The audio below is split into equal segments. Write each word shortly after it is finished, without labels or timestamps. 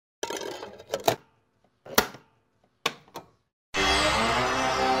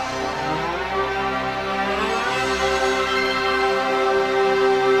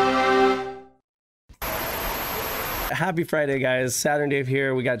Happy Friday, guys. Saturn Dave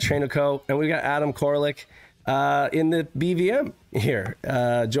here. We got Trainoco and we got Adam Korlick in the BVM here,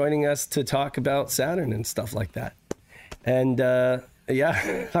 joining us to talk about Saturn and stuff like that. And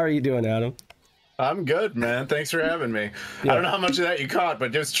yeah, how are you doing, Adam? I'm good, man. Thanks for having me. Yeah. I don't know how much of that you caught,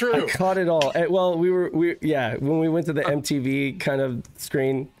 but it's true. I caught it all. Well, yeah, when we went to the MTV kind of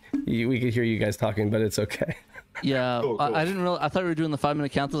screen, we could hear you guys talking, but it's okay. Yeah, cool. I didn't really. I thought we were doing the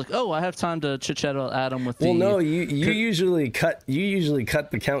 5-minute count. I was like, oh, I have time to chit chat about Adam with the. Well, no, you usually cut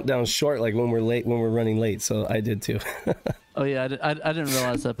the countdown short, like when we're running late. So I did too. Oh yeah, I didn't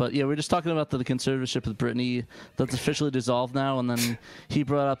realize that, but yeah, we're just talking about the conservatorship with Britney that's officially dissolved now, and then he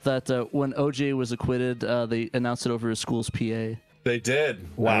brought up that when OJ was acquitted, they announced it over his school's PA. They did.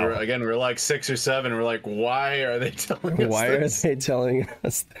 Wow. We're like 6 or 7. We're like, why are they telling us Why this? are they telling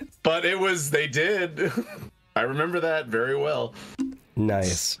us this? But they did. I remember that very well.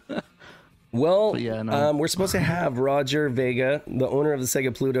 Nice. Well, yeah, no. We're supposed to have Roger Vega, the owner of the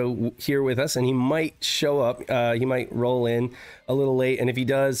Sega Pluto, here with us, and he might show up. He might roll in a little late, and if he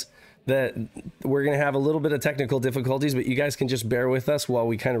does, we're going to have a little bit of technical difficulties, but you guys can just bear with us while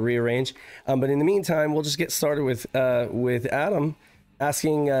we kind of rearrange. But in the meantime, we'll just get started with Adam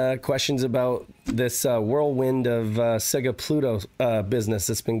asking questions about this whirlwind of Sega Pluto business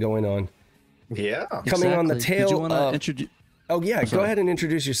that's been going on. Yeah. Coming on the tail Did you want to of... introduce? Oh, yeah. Go ahead and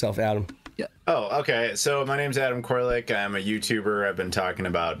introduce yourself, Adam. Yeah. Oh, okay. So my name's Adam Korlick. I'm a YouTuber. I've been talking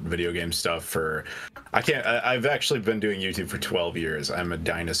about video game stuff for... I've actually been doing YouTube for 12 years. I'm a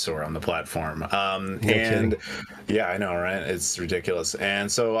dinosaur on the platform. Kidding. Yeah, I know, right? It's ridiculous.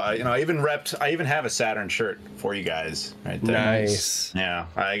 And so, I even have a Saturn shirt for you guys right there. Nice. Yeah,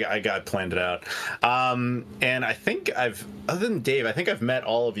 I planned it out. And I think other than Dave, I think I've met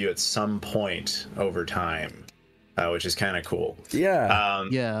all of you at some point over time. Which is kind of cool. Yeah.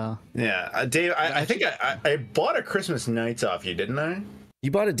 Yeah. Dave, I think I bought a Christmas Nights off you, didn't I? You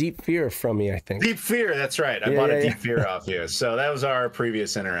bought a Deep Fear from me, I think. Deep Fear, that's right. I bought a Deep Fear off you. So that was our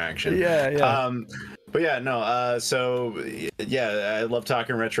previous interaction. Yeah. But yeah, no. So yeah, I love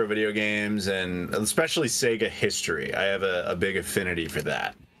talking retro video games and especially Sega history. I have a big affinity for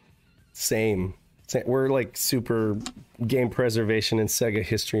that. Same. We're like super game preservation and Sega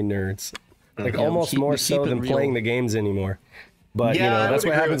history nerds. Like almost more so than playing the games anymore. But that's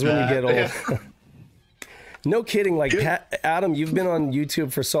what happens when you get old. Yeah. No kidding. Like Adam, you've been on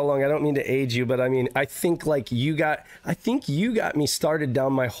YouTube for so long. I don't mean to age you, but I mean, I think you got me started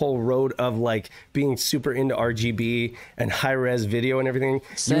down my whole road of like being super into RGB and high res video and everything.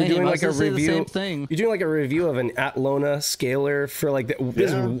 Same. You were doing like a review. The same thing. You're doing like a review of an Atlona scaler for like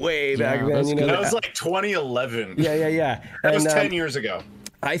this way back then. That was like 2011. Yeah. That was 10 years ago.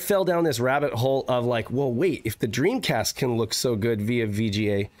 I fell down this rabbit hole of like, well, wait, if the Dreamcast can look so good via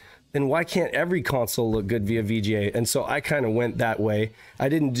VGA, then why can't every console look good via VGA? And so I kind of went that way. I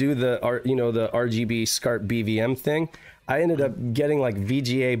didn't do the RGB SCART BVM thing. I ended up getting like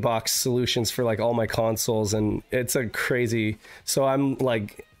VGA box solutions for like all my consoles, and it's a crazy. So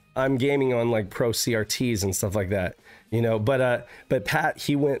I'm gaming on like Pro CRTs and stuff like that. But Pat,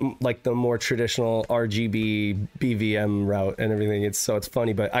 he went like the more traditional RGB BVM route and everything. It's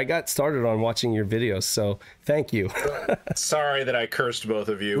funny, but I got started on watching your videos, so thank you. Sorry that I cursed both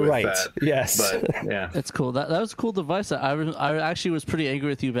of you with that. Yes. But yeah. It's cool. That was a cool device. I actually was pretty angry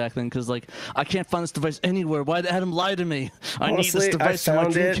with you back then because like I can't find this device anywhere. Why did Adam lie to me? I need this device for my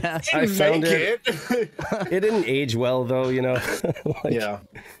Dreamcast. I found it. It didn't age well though, Yeah.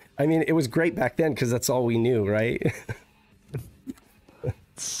 I mean, it was great back then because that's all we knew, right?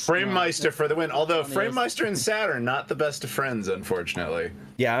 Framemeister for the win. Although Framemeister and Saturn, not the best of friends, unfortunately.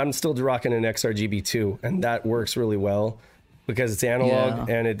 Yeah, I'm still rocking an XRGB2, and that works really well because it's analog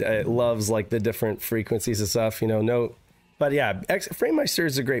and it loves like the different frequencies and stuff. But yeah, Framemeister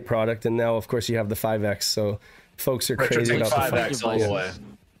is a great product, and now of course you have the 5X, so folks are crazy about the 5X all the way.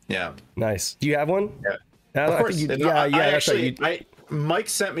 Yeah. Nice. Do you have one? Yeah. Of course. That's right. Mike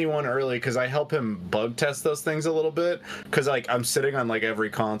sent me one early because I help him bug test those things a little bit because like I'm sitting on like every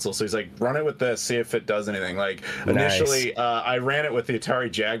console, so he's like, run it with this, see if it does anything. Like initially I ran it with the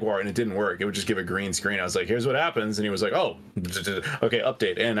Atari Jaguar and it didn't work. It would just give a green screen. I was like, here's what happens, and he was like, oh, okay,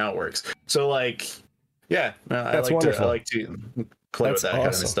 update, and now it works. So like I like to play with that kind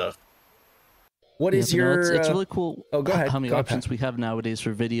of stuff. What is your? It's really cool. Oh, go ahead. How many options we have nowadays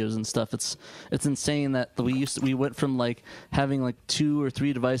for videos and stuff. It's insane that we went from like having like 2 or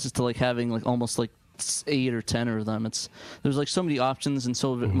 3 devices to like having like almost like 8 or 10 of them. There's like so many options and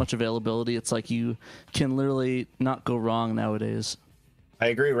so much availability. It's like you can literally not go wrong nowadays. I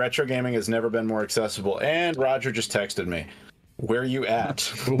agree. Retro gaming has never been more accessible. And Roger just texted me. Where you at?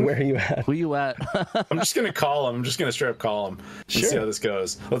 Where you at? Where you at? I'm just gonna call him. I'm just gonna straight up call him and see how this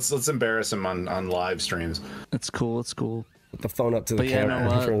goes. Let's embarrass him on live streams. It's cool. It's cool. Put the phone up to the But yeah, camera no,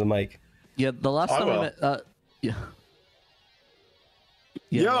 in front of the mic. Yeah, the last time I met, yeah.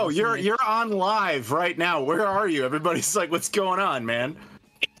 Yo, you're on live right now. Where are you? Everybody's like, what's going on, man?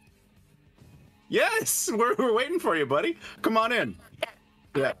 Yes, we're waiting for you, buddy. Come on in.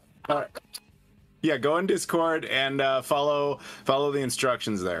 Yeah. All right. Yeah, go in Discord and follow the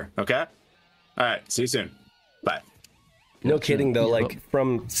instructions there. Okay. All right. See you soon. Bye. No kidding though. Like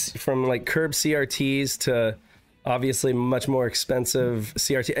from like curb CRTs to obviously much more expensive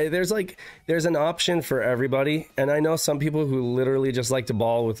CRT. There's an option for everybody, and I know some people who literally just like to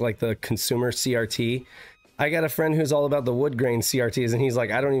ball with like the consumer CRT. I got a friend who's all about the wood grain CRTs, and he's like,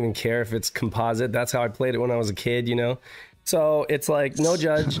 I don't even care if it's composite. That's how I played it when I was a kid, you know? So it's like no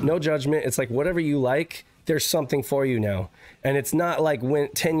judgment. It's like whatever you like, there's something for you now. And it's not like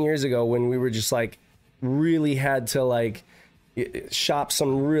 10 years ago when we were just like really had to like shop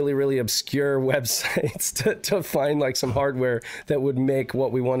some really, really obscure websites to find like some hardware that would make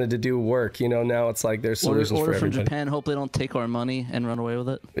what we wanted to do work. You know, now it's like there's solutions order for everybody. from Japan. Hope they don't take our money and run away with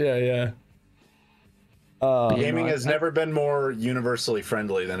it. Yeah. Gaming has never been more universally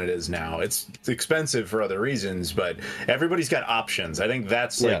friendly than it is now. It's expensive for other reasons, but everybody's got options. I think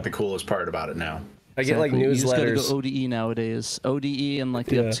that's like the coolest part about it now. I get like newsletters. You just gotta go ODE nowadays. ODE and like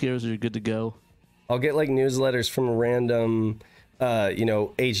the upscares are good to go. I'll get like newsletters from random,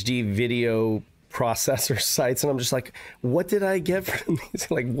 HD video processor sites, and I'm just like, what did I get from these?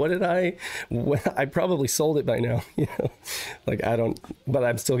 Like, I probably sold it by now, you know? Like, I don't, but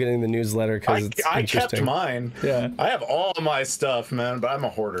I'm still getting the newsletter because I kept mine. Yeah. I have all my stuff, man, but I'm a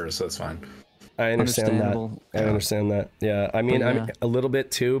hoarder, so it's fine. I understand that. I understand that. Yeah. I mean, I'm a little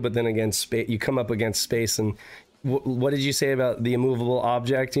bit too, but then again, you come up against space, and what did you say about the immovable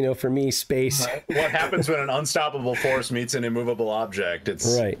object? You know, for me, space. What happens when an unstoppable force meets an immovable object?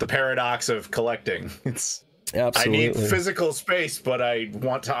 It's the paradox of collecting. It's absolutely. I need physical space, but I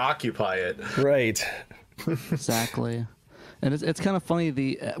want to occupy it. Right. Exactly. And it's kind of funny.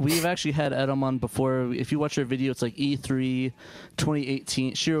 We've actually had Adam on before. If you watch our video, it's like E3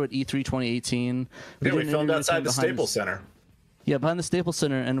 2018. Shiro at E3 2018. We filmed outside the Staples Center. Yeah, behind the Staples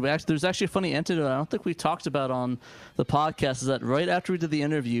Center, and there's actually a funny anecdote I don't think we talked about on the podcast, is that right after we did the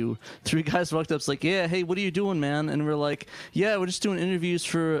interview, 3 guys walked up, it's like, yeah, hey, what are you doing, man? And we're like, yeah, we're just doing interviews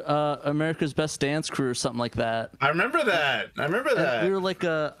for America's Best Dance Crew or something like that. I remember that. And we were like,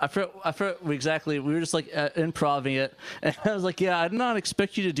 I forgot exactly. We were just like improvising it, and I was like, yeah, I did not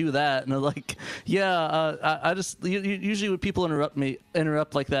expect you to do that. And they're like, yeah, I just usually when people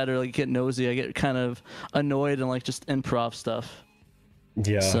interrupt like that or like get nosy, I get kind of annoyed and like just improv stuff.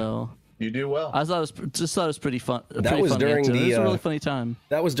 Yeah. So you do well. I thought it was pretty fun. That was during it was a really funny time.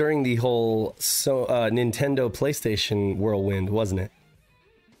 That was during the whole Nintendo PlayStation whirlwind, wasn't it?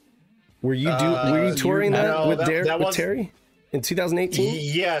 Were you touring with Terry in 2018?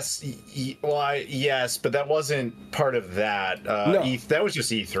 Yes. Yes, but that wasn't part of that. No. That was just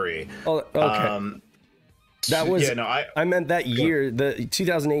E3. Oh, okay. That was I meant that year. The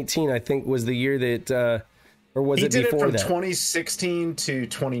 2018, I think, was the year that. Or was it before that? He did it from 2016 to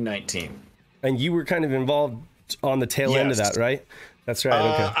 2019. And you were kind of involved on the tail end of that, right? That's right.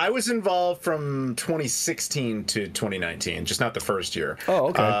 Okay. I was involved from 2016 to 2019, just not the first year. Oh,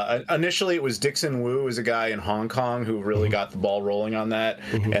 okay. Initially, it was Dixon Wu, was a guy in Hong Kong who really got the ball rolling on that,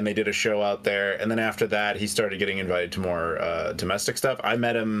 and they did a show out there. And then after that, he started getting invited to more domestic stuff. I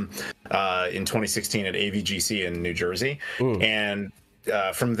met him in 2016 at AVGC in New Jersey, and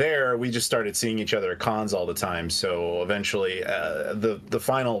from there, we just started seeing each other at cons all the time. So eventually, the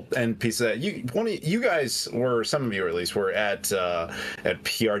final end piece of that, you guys were, some of you at least, were at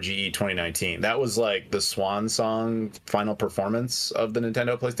PRGE 2019. That was like the swan song final performance of the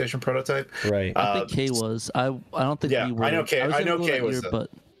Nintendo PlayStation prototype. Right. I think Kay was. I don't think we were. I know Kay. I know Kay was.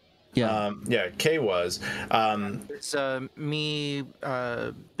 But yeah. Kay was. It's me,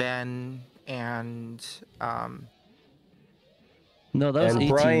 Ben, and. No, that was 18.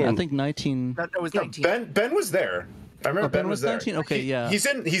 Brian. I think 19. That was 19. Ben was there. I remember Ben was there. 19? Okay, yeah. He's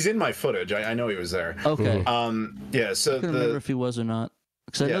in my footage. I know he was there. Okay. Yeah. So I couldn't remember if he was or not.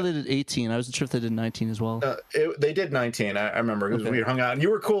 Because I know they did 18. I wasn't sure if they did 19 as well. They did 19. I remember because we hung out. And you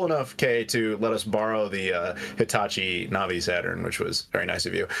were cool enough, Kay, to let us borrow the Hitachi Navi Saturn, which was very nice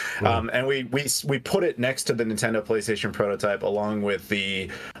of you. And we put it next to the Nintendo PlayStation prototype along with the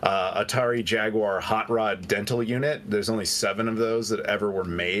Atari Jaguar Hot Rod dental unit. There's only 7 of those that ever were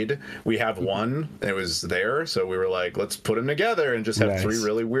made. We have one. It was there. So we were like, let's put them together and just have 3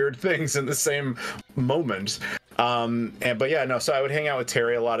 really weird things in the same moment. But yeah, no, so I would hang out with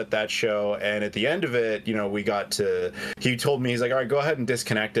Terry a lot at that show, and at the end of it, you know, he told me, he's like, all right, go ahead and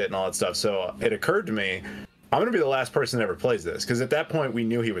disconnect it and all that stuff. So it occurred to me, I'm gonna be the last person that ever plays this, because at that point we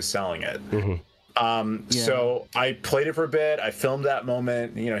knew he was selling it. So I played it for a bit. I filmed that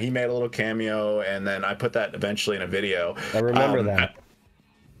moment. You know, he made a little cameo, and then I put that eventually in a video. I remember that.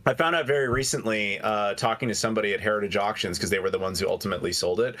 I found out very recently, talking to somebody at Heritage Auctions, because they were the ones who ultimately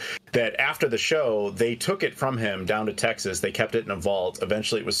sold it, that after the show, they took it from him down to Texas. They kept it in a vault.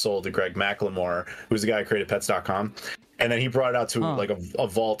 Eventually, it was sold to Greg McLemore, who's the guy who created Pets.com. And then he brought it out to like a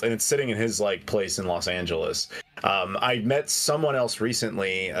vault, and it's sitting in his like place in Los Angeles. I met someone else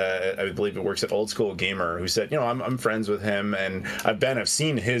recently, I believe it works at Old School Gamer, who said, you know, I'm friends with him, and I've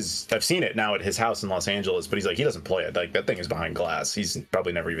seen it now at his house in Los Angeles, but he's like, he doesn't play it. Like, that thing is behind glass. He's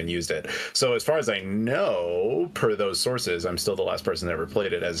probably never even used it. So as far as I know, per those sources, I'm still the last person that ever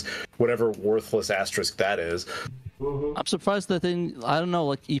played it, as whatever worthless asterisk that is. I'm surprised that I don't know,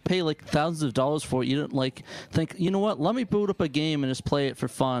 like, you pay like thousands of dollars for it. You don't like think, you know what, let me boot up a game and just play it for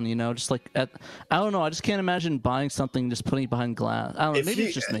fun, you know, just like I don't know, I just can't imagine buying something, just putting it behind glass. I don't know, maybe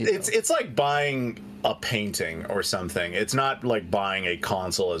it's just me. It's like buying a painting or something. It's not like buying a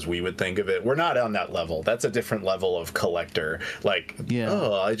console as we would think of it. We're not on that level. That's a different level of collector. Like,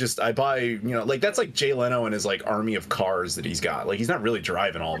 I buy, you know, like, that's like Jay Leno and his like army of cars that he's got. Like, he's not really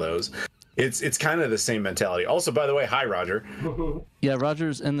driving all those. It's kind of the same mentality. Also, by the way, hi, Roger. Yeah,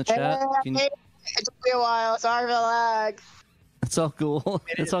 Roger's in the chat. It took me a while. Sorry for lag. It's all cool.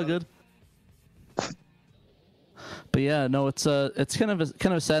 It's all good. But yeah, no, it's kind of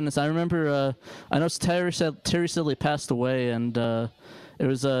a sadness. I remember, I know Terry Sidley passed away, and it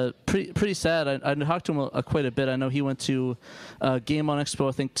was pretty sad. I talked to him quite a bit. I know he went to Game On Expo,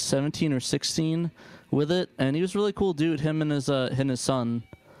 I think 17 or 16 with it, and he was a really cool dude. Him and his son.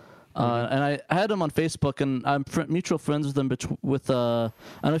 And I had him on Facebook, and I'm mutual friends with him. I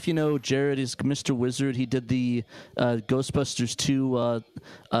don't know if you know Jared. He's Mr. Wizard. He did the Ghostbusters 2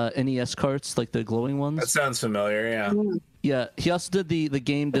 NES carts, like the glowing ones. That sounds familiar. Yeah. Yeah. He also did the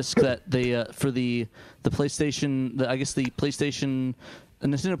game disc that they for the PlayStation. I guess the PlayStation. A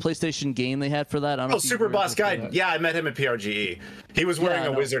Nintendo PlayStation game they had for that. I don't know Super Boss Guide. Yeah, I met him at PRGE. He was wearing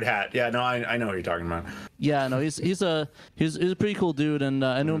a wizard hat. Yeah, no, I know who you're talking about. Yeah, no, he's a pretty cool dude, and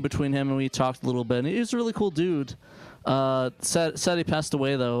I knew him between him and we talked a little bit. And he's a really cool dude. Sad he passed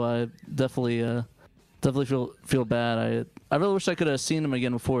away though. I definitely feel bad. I really wish I could have seen him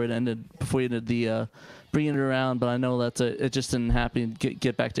again before he ended the bringing it around, but I know that it just didn't happen.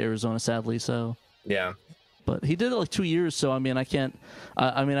 Get back to Arizona, sadly. So yeah. But he did it like 2 years, so I mean, I can't.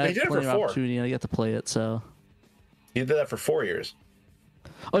 I had plenty of opportunity, and I get to play it. So he did that for 4 years.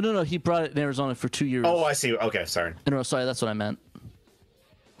 Oh no, he brought it in Arizona for 2 years. Oh, I see. Okay, sorry. No, sorry, that's what I meant.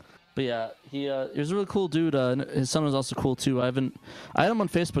 But yeah, he was a really cool dude. His son was also cool too. I had him on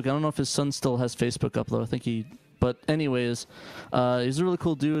Facebook. I don't know if his son still has Facebook up though. I think he. But anyways, he's a really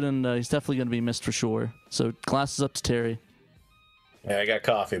cool dude, and he's definitely going to be missed for sure. So glasses up to Terry. Yeah, I got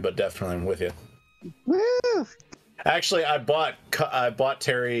coffee, but definitely I'm with you. Woo! Actually, I bought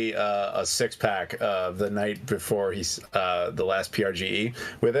Terry a 6-pack the night before the last PRGE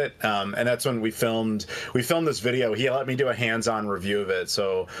with it, and that's when we filmed this video. He let me do a hands-on review of it.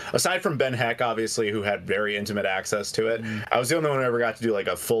 So aside from Ben Heck, obviously, who had very intimate access to it, I was the only one who ever got to do like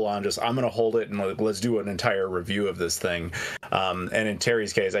a full-on I'm gonna hold it and let's do an entire review of this thing. And in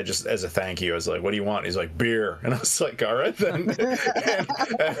Terry's case, I just, as a thank you, I was like, "What do you want?" He's like, "Beer," and I was like, "All right then."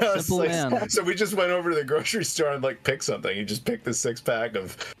 and I was like, so we just went over to the grocery store and pick something. He just picked the 6-pack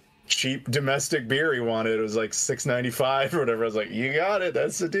of cheap domestic beer he wanted. It was like $6.95 or whatever. I was like, "You got it.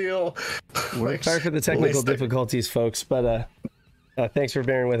 That's the deal." Sorry for the technical difficulties, folks, but thanks for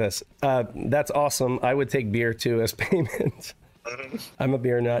bearing with us. That's awesome. I would take beer too as payment. I'm a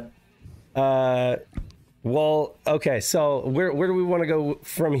beer nut. Well, okay. So where do we want to go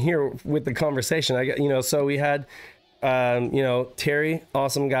from here with the conversation? So we had Terry,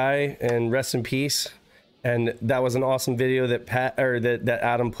 awesome guy, and rest in peace. And that was an awesome video that that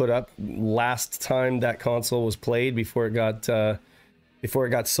Adam put up last time that console was played before it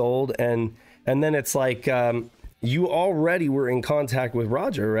got sold. And then it's like you already were in contact with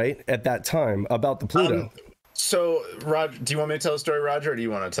Roger, right, at that time about the Pluto. So, Roger, do you want me to tell the story, Roger, or do you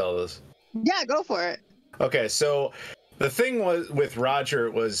want to tell this? Yeah, go for it. Okay, so the thing was with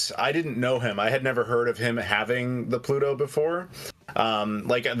Roger was I didn't know him. I had never heard of him having the Pluto before.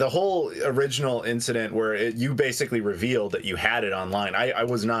 Like the whole original incident where you basically revealed that you had it online. I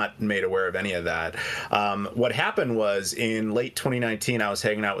was not made aware of any of that. What happened was in late 2019, I was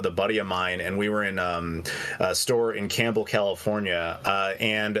hanging out with a buddy of mine, and we were in a store in Campbell, California,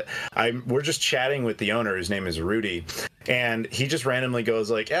 and we're just chatting with the owner, whose name is Rudy. And he just randomly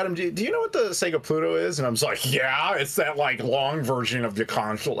goes like, Adam, do you know what the Sega Pluto is? And I'm just like, yeah, it's that like long version of the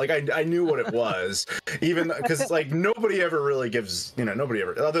console. Like I knew what it was, even because like nobody ever really gives, nobody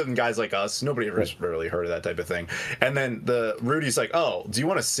ever, other than guys like us, nobody ever really heard of that type of thing. And then Rudy's like, oh, do you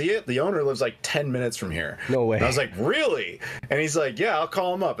want to see it? The owner lives like 10 minutes from here. No way. And I was like, really? And he's like, yeah, I'll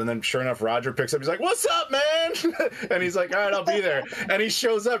call him up. And then sure enough, Roger picks up. He's like, what's up, man? And he's like, all right, I'll be there. And he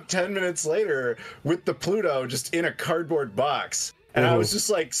shows up 10 minutes later with the Pluto just in a cardboard box. And I was just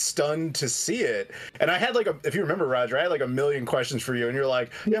like stunned to see it. And I had like if you remember, Roger, I had like a million questions for you. And you're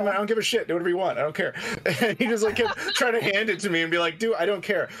like, yeah, man, I don't give a shit. Do whatever you want. I don't care. And he just like kept trying to hand it to me and be like, dude, I don't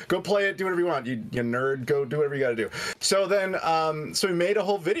care. Go play it. Do whatever you want. You nerd. Go do whatever you got to do. So then, so we made a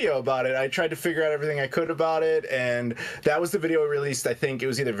whole video about it. I tried to figure out everything I could about it. And that was the video we released. I think it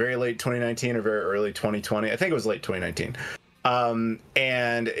was either very late 2019 or very early 2020. I think it was late 2019.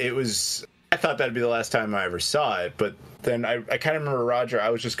 And it was, I thought that'd be the last time I ever saw it, but then I kind of remember, Roger,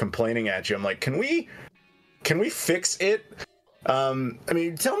 I was just complaining at you. I'm like, can we fix it? I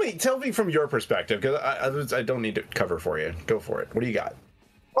mean, tell me from your perspective, because I don't need to cover for you. Go for it. What do you got?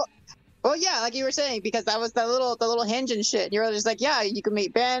 Well, yeah, like you were saying, because that was the little hinge and shit. And you were just like, yeah, you can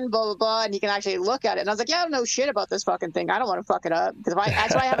meet Ben, blah blah blah, and you can actually look at it. And I was like, yeah, I don't know shit about this fucking thing. I don't want to fuck it up because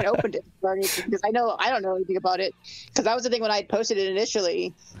that's why I haven't opened it or anything, because I don't know anything about it. Because that was the thing when I posted it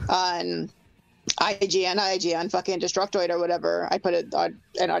initially on IGN, fucking Destructoid or whatever. I put it on,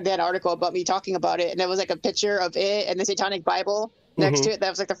 and they had an article about me talking about it, and it was like a picture of it and the Satanic Bible next to it. That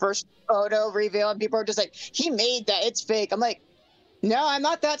was like the first photo reveal, and people were just like, he made that, it's fake. I'm like, no, I'm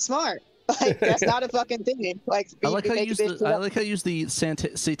not that smart. Like, that's not a fucking thing. Like, I like how you use the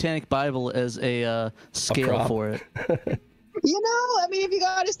Satanic Bible as a scale for it. I mean, if you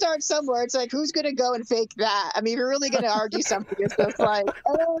got to start somewhere, it's like, who's going to go and fake that? I mean, if you're really going to argue something, it's just like,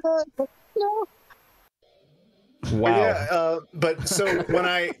 no. Wow. Yeah, but so when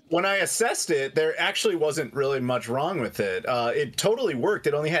I assessed it, there actually wasn't really much wrong with it. It totally worked.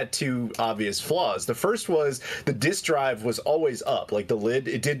 It only had two obvious flaws. The first was the disk drive was always up, like the lid.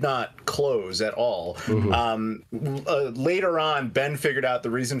 It did not close at all. Later on, Ben figured out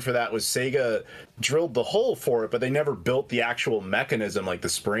the reason for that was Sega drilled the hole for it, but they never built the actual mechanism, like the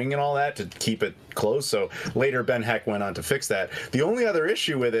spring and all that, to keep it closed. So later, Ben Heck went on to fix that. The only other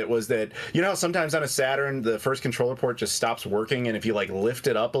issue with it was that, sometimes on a Saturn, the first controller port just stops working, and if you like lift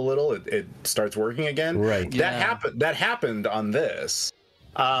it up a little, it starts working again. Right. That happened on this.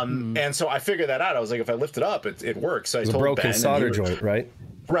 And so I figured that out. I was like, if I lift it up, it works. So I told Ben. Broken solder joint, right?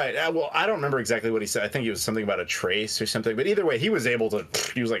 Right. Well, I don't remember exactly what he said. I think it was something about a trace or something. But either way, he was able to.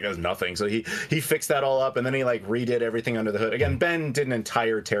 He was like, "There's nothing." So he fixed that all up, and then he like redid everything under the hood. Again, Ben did an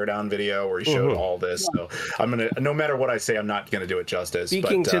entire teardown video where he showed all this. So I'm gonna, no matter what I say, I'm not gonna do it justice.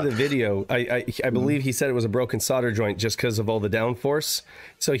 Speaking to the video, I believe he said it was a broken solder joint just because of all the downforce.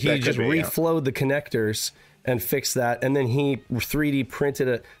 So he just reflowed the connectors and fixed that, and then he 3D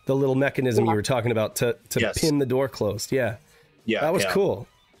printed the little mechanism you were talking about to pin the door closed. Yeah, that was cool.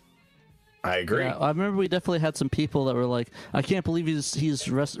 I agree. Yeah, I remember we definitely had some people that were like, I can't believe he's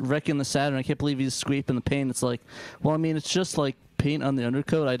wrecking the Saturn. I can't believe he's scraping the paint. It's like, well, I mean, it's just like paint on the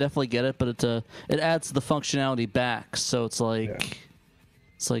undercoat. I definitely get it, but it adds the functionality back. So it's like,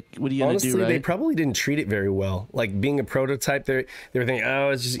 it's like, what are you going to do, right? They probably didn't treat it very well. Like, being a prototype, they were thinking, oh,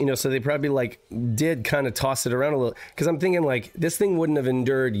 it's just, so they probably like did kind of toss it around a little. Because I'm thinking like, this thing wouldn't have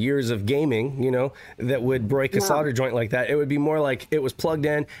endured years of gaming, that would break a solder joint like that. It would be more like it was plugged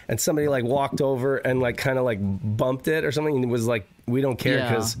in and somebody like walked over and like kind of like bumped it or something, and it was like, we don't care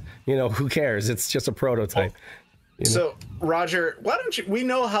because, who cares? It's just a prototype. So, Roger, why don't you, we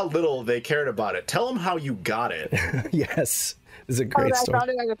know how little they cared about it. Tell them how you got it. Yes. It's a great story. I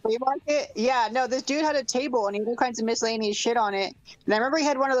found it at a flea market. Yeah, no, this dude had a table and he had all kinds of miscellaneous shit on it. And I remember he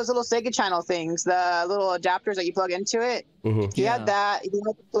had one of those little Sega Channel things, the little adapters that you plug into it. He had that. He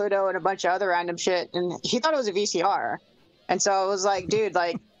had the Pluto and a bunch of other random shit. And he thought it was a VCR. And so I was like, dude,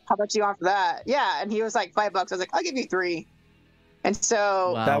 like, how much do you want for that? Yeah. And he was like, $5. I was like, I'll give you $3. And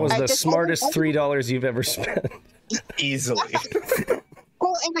so that was the smartest $3 you've ever spent. Easily.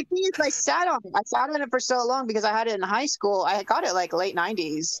 Well, and the thing is, I sat on it. I sat on it for so long because I had it in high school. I had got it like late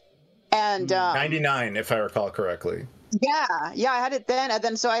 90s. And 99, if I recall correctly. Yeah, I had it then. And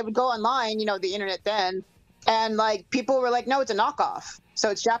then so I would go online, the internet then, And like people were like, no, it's a knockoff. So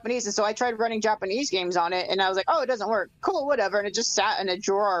it's Japanese. And so I tried running Japanese games on it and I was like, oh, it doesn't work. Cool, whatever. And it just sat in a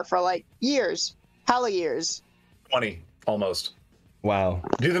drawer for like years. Hella years. 20 almost. Wow.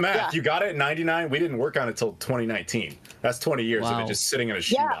 Do the math. Yeah. You got it in 99. We didn't work on it till 2019. That's 20 years of Wow. it just sitting in a Yeah,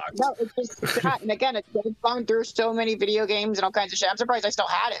 shoebox. no, it's just sat. And again, it's gone through so many video games and all kinds of shit. I'm surprised I still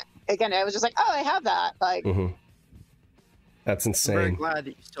had it. Again, it was just like, oh, I have that. Like, That's I'm very insane. glad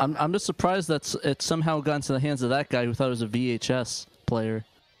that you still. I'm just surprised that it somehow got into the hands of that guy who thought it was a VHS player.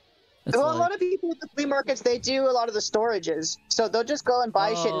 It's well, a like- lot of people at the flea markets, they do a lot of the storages. So they'll just go and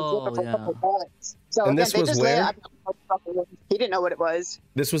buy shit and flip it for a couple bucks. So And again, this they was just where? He didn't know what it was.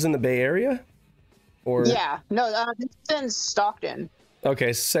 This was in the Bay Area? Or Yeah, no, this is in Stockton.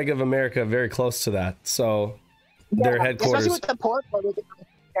 Okay, Sega of America, very close to that. So their Yeah, headquarters. especially with the port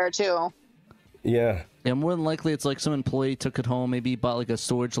there too. Yeah. Yeah, more than likely it's like some employee took it home, maybe bought like a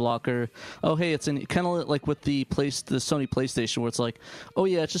storage locker. Oh, hey, it's in kind of like with the Sony PlayStation, where it's like, oh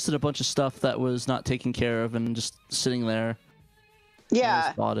yeah, it's just in a bunch of stuff that was not taken care of and just sitting there. Yeah,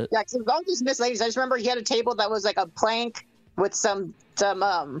 Just bought it. yeah. Because all these miscellaneous. I just remember he had a table that was like a plank with some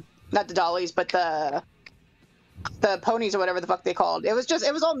not the dollies, but the ponies or whatever the fuck they called. It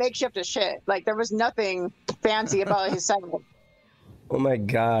was all makeshift as shit. Like there was nothing fancy about his setup. Oh my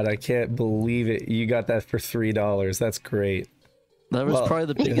God, I can't believe it. You got that for $3. That's great. That was Well, probably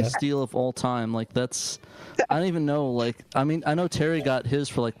the biggest steal of all time. Like that's, I don't even know. Like, I mean, I know Terry got his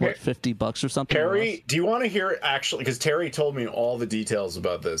for like what, $50 or something. or less. Terry, do you want to hear actually? Because Terry told me all the details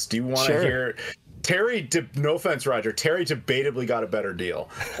about this. Do you want Sure. to hear? Terry, no offense, Roger. Terry debatably got a better deal.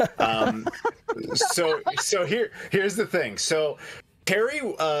 So here's the thing. So Terry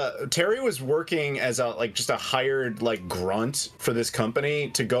was working as just a hired like grunt for this company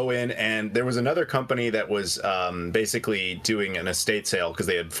to go in, and there was another company that was basically doing an estate sale because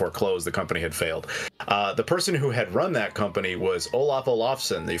they had foreclosed. The company had failed. The person who had run that company was Olaf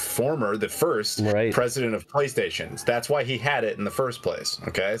Olafsson, the first Right. president of PlayStation. That's why he had it in the first place.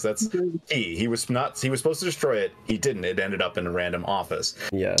 Okay, so that's he was supposed to destroy it. He didn't. It ended up in a random office.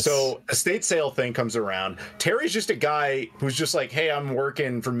 Yes. So estate sale thing comes around. Terry's just a guy who's just like, hey, I'm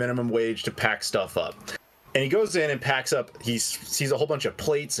working for minimum wage to pack stuff up. And he goes in and packs up, he sees a whole bunch of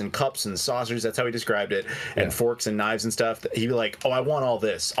plates and cups and saucers, that's how he described it, and forks and knives and stuff. He'd be like, oh, I want all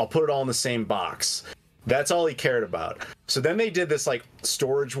this. I'll put it all in the same box. That's all he cared about. So then they did this like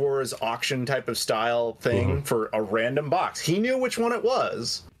Storage Wars auction type of style thing for a random box. He knew which one it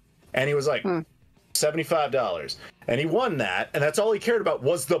was. And he was like, $75. And he won that. And that's all he cared about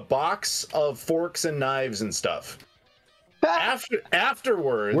was the box of forks and knives and stuff.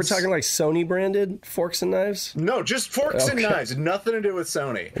 Afterwards, We're talking like Sony branded forks and knives? no, just forks and Okay. knives, nothing to do with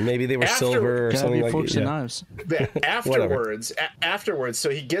Sony. Maybe they were silver or Gotta something be like forks that. and Yeah. knives. Afterwards, so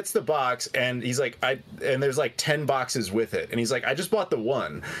he gets the box and he's like, and there's like 10 boxes with it, and he's like, I just bought the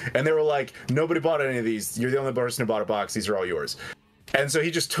one, and they were like, nobody bought any of these. You're the only person who bought a box. These are all yours. And so he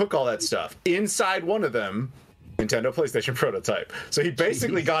just took all that stuff. Inside one of them, Nintendo PlayStation prototype. So he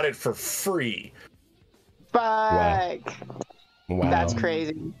basically got it for free. Fuck. Wow. That's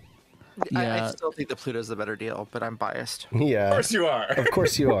crazy. I Yeah. still think the Pluto's the better deal, but I'm biased. Yeah. Of course you are. Of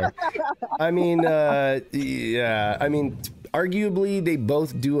course you are. I mean, yeah. I mean, arguably they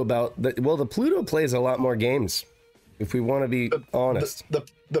both do about the Pluto plays a lot more games. If we want to be honest, The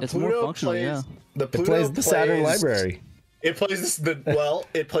It's more Pluto functional, plays. yeah. The it Pluto plays the Saturn library. It plays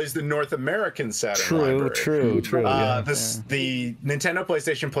it plays the North American Saturn True, library. true. Yeah. The Nintendo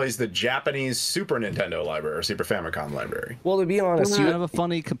PlayStation plays the Japanese Super Nintendo library or Super Famicom library. Well, to be honest, You have a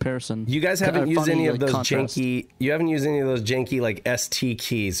funny comparison. you guys haven't used funny, any of like, those contrast. janky. You haven't used any of those janky like ST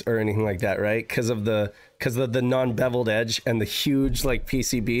keys or anything like that, right? Because of the non-beveled edge and the huge like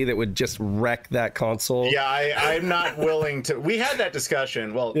PCB that would just wreck that console. Yeah, I'm not willing to. We had that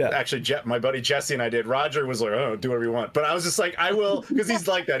discussion. Well, Yeah. actually, my buddy Jesse and I did. Roger was like, "Oh, do whatever you want," but I was just like, "I will," because he's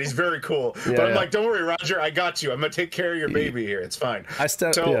like that. He's very cool. But I'm yeah. like, "Don't worry, Roger. I got you. I'm gonna take care of your baby here. It's fine."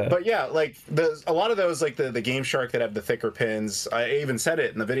 Yeah. But yeah, like a lot of those, like the Game Shark that have the thicker pins. I even said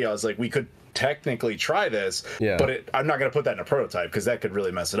it in the video. I was like, we could technically try this, Yeah. but I'm not gonna put that in a prototype because that could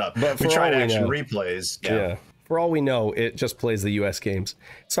really mess it up. But we for tried all we action know- replays. Yeah. For all we know, it just plays the US games.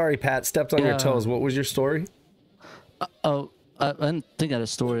 Sorry, Pat, stepped on your Yeah. toes. What was your story? Oh, I didn't think I had a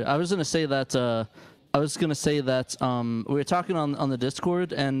story. I was gonna say that I was gonna say that we were talking on the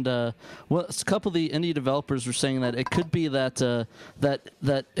Discord, and a couple of the indie developers were saying that it could be that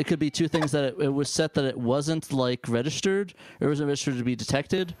that it could be two things: that it was set that it wasn't like registered, or it wasn't registered to be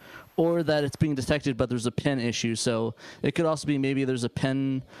detected, or that it's being detected but there's a pen issue. So it could also be maybe there's a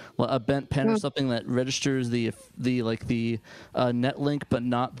pen, a bent pen or something that registers the net link, but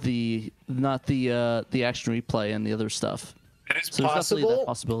not the action replay and the other stuff. It is So there's definitely that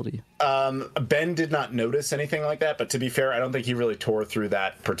possible. possibility. Ben did not notice anything like that, but to be fair, I don't think he really tore through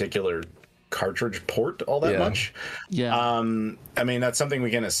that particular cartridge port all that much. Yeah. I mean, that's something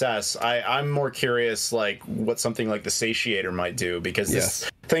we can assess. I'm more curious, like, what something like the Satiator might do, because this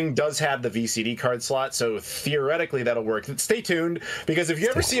thing does have the VCD card slot, so theoretically that'll work. Stay tuned, because if you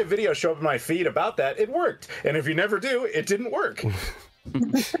ever see a video show up in my feed about that, it worked. And if you never do, it didn't work.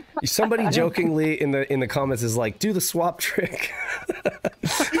 Somebody jokingly in the comments is like, do the swap trick.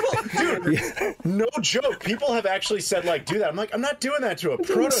 Dude, no joke. People have actually said, like, do that. I'm like, I'm not doing that to a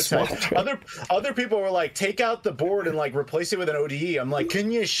prototype. Other people were like, take out the board and like replace it with an ODE. I'm like, can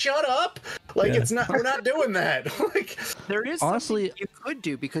you shut up? Like, it's not. We're not doing that. Like, There is Honestly- something you could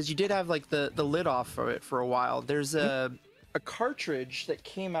do, because you did have like the lid off for it for a while. There's a cartridge that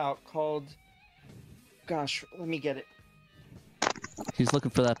came out called, gosh, let me get it. He's looking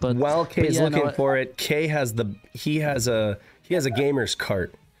for that, but While Kay's yeah, looking no, for it, Kay has he has a gamer's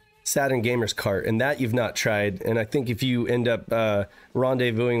cart, Saturn gamer's cart, and that you've not tried. And I think if you end up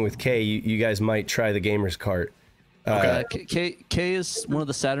rendezvousing with Kay, you guys might try the gamer's cart. K is one of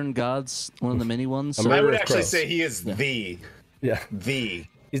the Saturn gods, one of the mini ones. So I would of actually Crows. say he is the Yeah, the.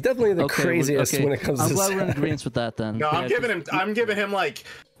 he's definitely the craziest okay. when it comes I'm to glad we're in Saturn. agreement with that then. No, I'm Yeah, giving him like give him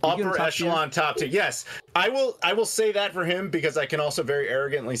upper top echelon top tier. Yes, I will say that for him, because I can also very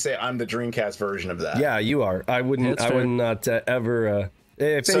arrogantly say I'm the Dreamcast version of that. Yeah, you are. I wouldn't. That's I would not ever.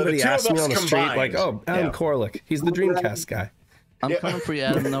 If So the anybody two of asked me us on the street, like, combined, "Oh, Adam yeah. Korlick, he's the Dreamcast guy." I'm coming for you,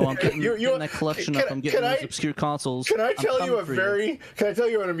 Adam. No, I'm getting, You- getting that collection up. I'm getting can I- those obscure consoles. Can I I'm tell you coming for Can I tell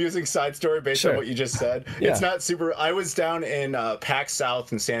you an amusing side story based Sure. on what you just said? Yeah. It's not super. I was down in PAX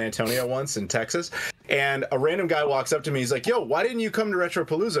South in San Antonio once in Texas, and a random guy walks up to me. He's like, "Yo, why didn't you come to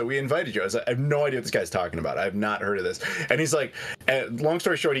Retropalooza? We invited you." I was like, "I have no idea what this guy's talking about. I have not heard of this." And he's like, long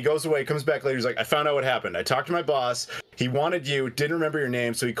story short, he goes away, comes back later. He's like, "I found out what happened. I talked to my boss. He wanted you, didn't remember your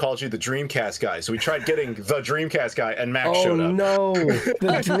name, so he called you the Dreamcast guy. So we tried getting the Dreamcast guy, and Max Oh showed up." no,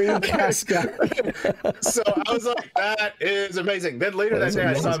 the Dreamcast guy. So I was like, that is amazing. Then later that is day,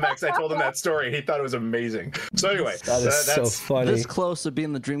 I saw amazing. Max. I told him that story, and he thought it was amazing. So anyway, That is so that's funny. This close to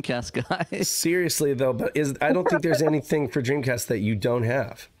being the Dreamcast guy. Seriously though, but I don't think there's anything for Dreamcast that you don't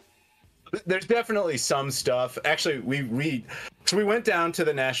have. there's definitely some stuff. Actually, we went down to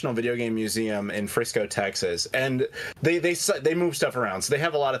the National Video Game Museum in Frisco, Texas, and they move stuff around. So they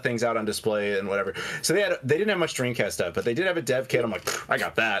have a lot of things out on display and whatever. So they didn't have much Dreamcast stuff, but they did have a dev kit. I'm like, I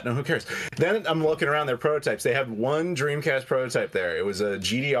got that. No, who cares? Then I'm looking around their prototypes. They have one Dreamcast prototype there. It was a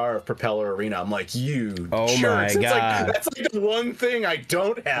GDR of Propeller Arena. I'm like, you Oh jerks. my It's God. like, that's like the one thing I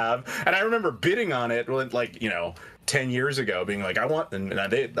don't have. And I remember bidding on it, like, 10 years ago, being like, I want, and I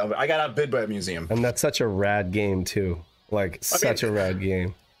got outbid by a museum. And that's such a rad game too. Like such a rad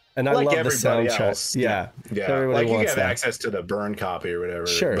game. And I Like love the everybody soundtrack. else. Yeah. Yeah. Everybody Like you wants have that. access to the burn copy or whatever.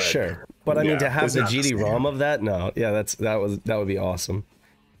 Sure. But I mean, to have it's the not the GD-ROM same. of that, no. Yeah, that would be awesome.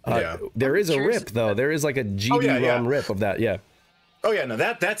 Yeah. There is a curious rip though. There is like a GD-ROM yeah. rip of that. Yeah. Oh yeah, no,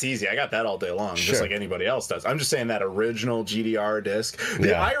 that's easy. I got that all day long, Sure. just like anybody else does. I'm just saying that original GDR disc. The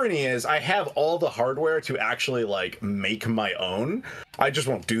Yeah. irony is, I have all the hardware to actually like make my own. I just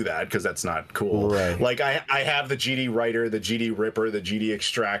won't do that because that's not cool. Right. Like I have the GD writer, the GD ripper, the GD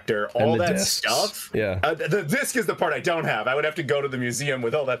extractor, all the that discs. stuff. Yeah. The disc is the part I don't have. I would have to go to the museum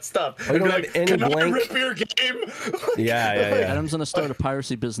with all that stuff. Oh, you and be don't like, have any can blank- I rip your game? Yeah. Adam's gonna start a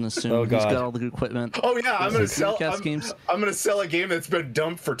piracy business soon. Oh, He's God. got all the good equipment. Oh yeah, I'm gonna Those sell. Dreamcast games. I'm gonna sell a game that's been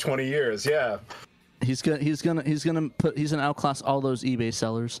dumped for 20 years. Yeah. He's gonna outclass all those eBay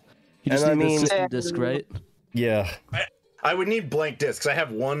sellers. You just And I need mean- the system disc, right? Yeah. I would need blank discs. I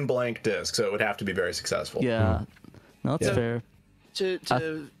have one blank disc, so it would have to be very successful. Yeah. No, that's Yeah. fair.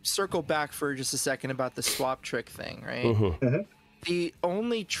 To circle back for just a second about the swap trick thing, right? The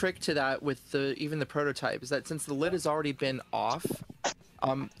only trick to that with even the prototype is that since the lid has already been off,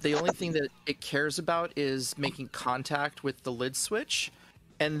 the only thing that it cares about is making contact with the lid switch,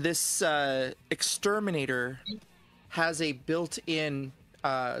 and this exterminator has a built-in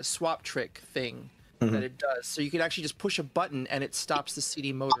swap trick thing that it does. So you can actually just push a button and it stops the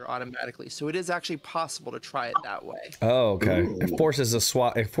CD motor automatically. So it is actually possible to try it that way. Oh, okay. It forces a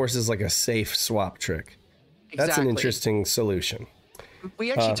swap. It forces like a safe swap trick. That's an Exactly. interesting solution.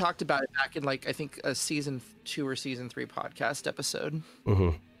 We actually talked about it back in like I think a season 2 or season 3 podcast episode.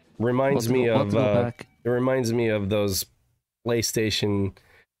 Reminds me We'll have of to go back. it reminds me of those PlayStation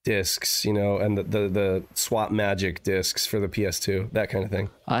discs, you know, and the Swap Magic discs for the PS2, that kind of thing.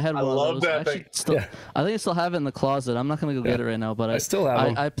 I had one love of those. that Actually, thing. still, Yeah. I think I still have it in the closet. I'm not gonna go get it right now, but I still have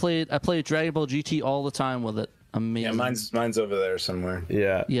 'em. I played Dragon Ball GT all the time with it. Amazing. Yeah, mine's over there somewhere.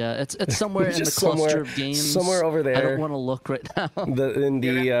 Yeah. Yeah, it's somewhere in the Just cluster somewhere- of games. somewhere over there. I don't want to look right now.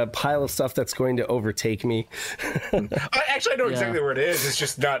 The pile of stuff that's going to overtake me. Actually, I know Yeah. exactly where it is. It's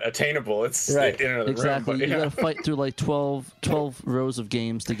just not attainable. It's Right. in another Exactly. room. But, You yeah. gotta fight through like 12 rows of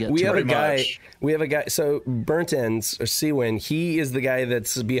games to get We to have it. a guy. much. We have a guy. So Burnt Ends or Seawin, he is the guy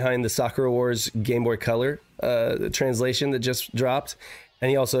that's behind the Sakura Wars Game Boy Color translation that just dropped, and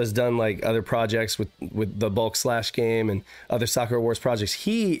he also has done like other projects with the Bulk Slash game and other Sakura Wars projects.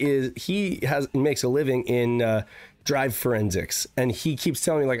 He makes a living in drive forensics, and he keeps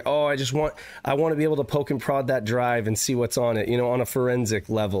telling me like, oh, I want to be able to poke and prod that drive and see what's on it, you know, on a forensic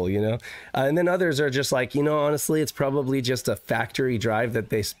level, you know. And then others are just like, you know, honestly, it's probably just a factory drive that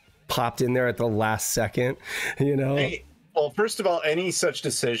they popped in there at the last second, you know. Hey, well, first of all, any such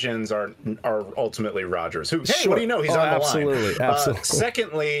decisions are ultimately Roger's. Who? Hey, Sure. what do you know? He's Oh, on the absolutely, line. absolutely.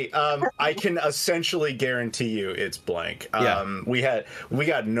 Secondly, I can essentially guarantee you it's blank. Yeah. We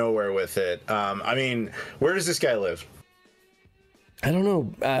got nowhere with it. I mean, where does this guy live? I don't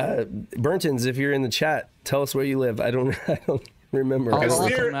know. Burntons, if you're in the chat, tell us where you live. I don't remember. I'll Because ask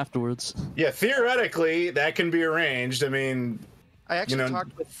there- him afterwards. Yeah, theoretically that can be arranged. I mean, I actually You know-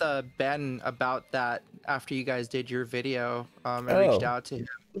 talked with Ben about that after you guys did your video. I Oh. reached out to him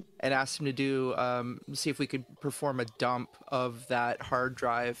and asked him to do see if we could perform a dump of that hard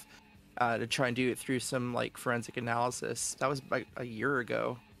drive to try and do it through some like forensic analysis. That was like a year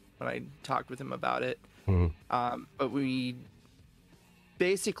ago when I talked with him about it. But we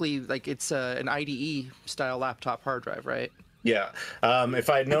basically like it's an IDE style laptop hard drive, right? yeah.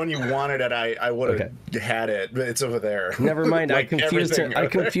 If I had known you wanted it, I would have had it. But it's over there. Never mind. Like I confused him. everything I over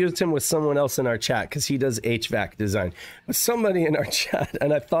there. confused him with someone else in our chat because he does HVAC design. But somebody in our chat,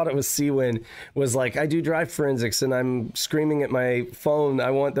 and I thought it was Seawin, was like, "I do drive forensics, and I'm screaming at my phone. I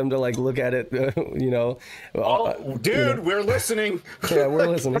want them to like look at it, you know." Oh, dude, we're listening. Yeah, we're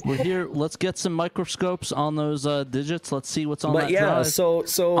listening. We're here. Let's get some microscopes on those digits. Let's see what's on But that yeah, drive. so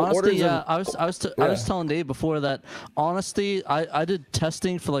Honestly, orders yeah, of I was telling Dave before that. Honestly, I did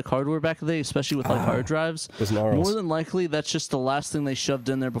testing for like hardware back in the day, especially with like hard drives. was gnarls. More than likely, that's just the last thing they shoved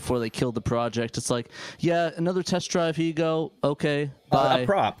in there before they killed the project. It's like, yeah, another test drive. Here you go. Okay, bye. a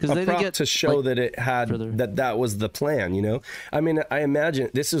prop to show like, that it had further. that was the plan, you know. I mean, I imagine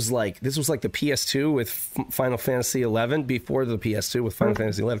this was like the PS2 with Final Fantasy 11 before the PS2 with Final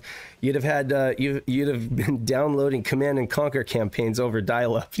Fantasy 11. You'd have had you'd have been downloading Command and Conquer campaigns over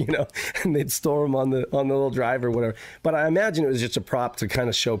dial-up, you know, and they'd store them on the little drive or whatever. But I imagine it was just a prop to kind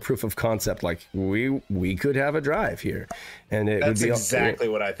of show proof of concept, like we could have a drive here, and it That's would be exactly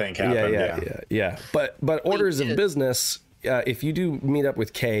what I think happened. yeah. But orders of business, if you do meet up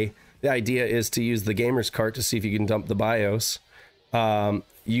with Kay, the idea is to use the gamer's cart to see if you can dump the BIOS.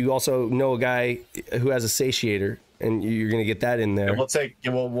 You also know a guy who has a satiator, and you're going to get that in there.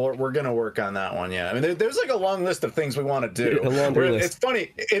 We're gonna work on that one. Yeah, I mean, there's like a long list of things we want to do. A laundry list. It's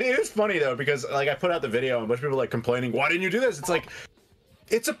funny. It is funny though, because like I put out the video and a bunch of people like complaining, why didn't you do this? It's like,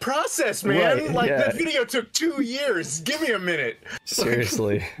 it's a process, man. Right, Like yeah. that video took 2 years. Give me a minute.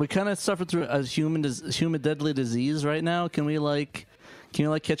 Seriously. We kind of suffer through a human deadly disease right now. Can we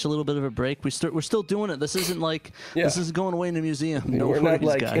catch a little bit of a break? We're still doing it. This isn't like this isn't going away in a museum. No We're not worries,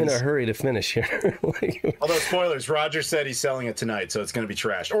 like guys. in a hurry to finish here. Although spoilers, Roger said he's selling it tonight, so it's going to be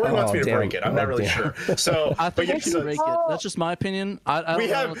trashed, or he wants me to damn. break it. I'm not really damn. sure. So, I but think yeah, we so should break it. That's just my opinion. I don't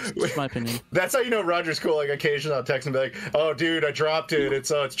know. It's just my opinion. that's how you know Roger's cool. Like occasionally I'll text him and be like, "Oh, dude, I dropped it. It's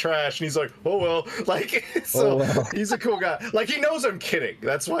trash," and he's like, "Oh well." Like, so he's a cool guy. Like he knows I'm kidding.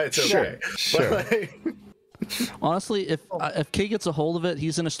 That's why it's okay. Sure. But, like, Honestly, if Kay gets a hold of it,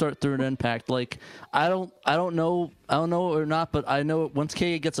 he's gonna start Third Impact. Like I don't know or not, but I know once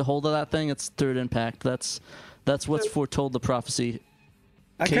Kay gets a hold of that thing, it's Third Impact. That's what's foretold the prophecy.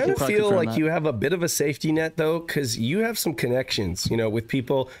 I Kay kind can of probably feel confirm like that. you have a bit of a safety net though, because you have some connections, you know, with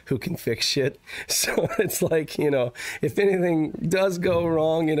people who can fix shit. So it's like, you know, if anything does go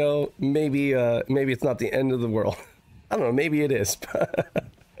wrong, you know, maybe it's not the end of the world. I don't know, maybe it is.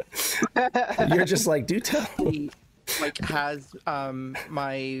 You're just like, do tell. He like has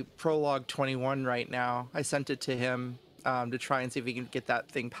my Prologue 21 right now. I sent it to him to try and see if he can get that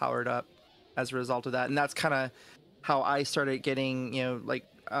thing powered up as a result of that. And that's kind of how I started getting, you know, like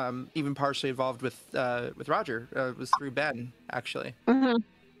even partially involved with Roger. It was through Ben, actually.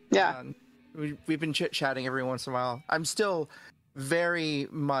 Yeah. We've been chit-chatting every once in a while. I'm still very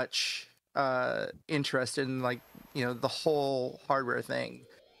much interested in, like, you know, the whole hardware thing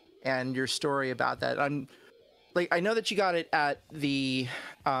and your story about that. I'm like, I know that you got it at the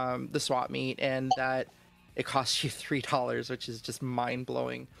swap meet and that it cost you $3, which is just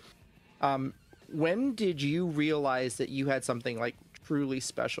mind-blowing. When did you realize that you had something like truly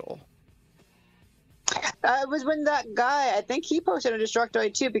special? It was when that guy, I think he posted on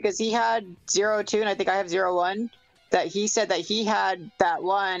Destructoid too, because he had 02 and I think I have 01, that he said that he had that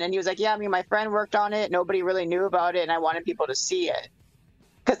one, and he was like, yeah, I mean, my friend worked on it, nobody really knew about it, and I wanted people to see it.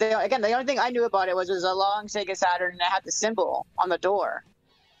 Because, again, the only thing I knew about it was a long Sega Saturn, and it had the symbol on the door.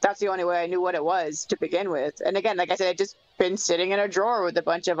 That's the only way I knew what it was to begin with. And again, like I said, I'd just been sitting in a drawer with a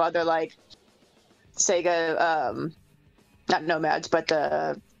bunch of other, like, Sega, not Nomads, but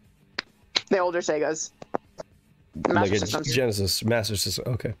the older Segas. Like a Genesis Master System.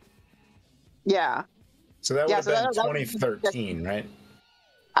 Okay. Yeah. So that would have been 2013, right?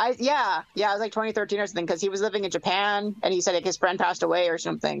 It was like 2013 or something, because he was living in Japan and he said like his friend passed away or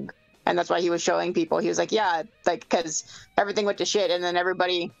something, and that's why he was showing people. He was like, yeah, like, because everything went to shit and then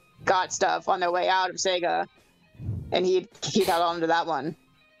everybody got stuff on their way out of Sega, and he held on to that one.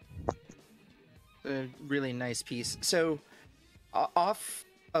 A really nice piece. So off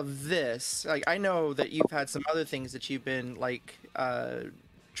of this, like, I know that you've had some other things that you've been like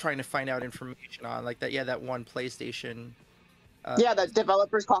trying to find out information on, like that one PlayStation. The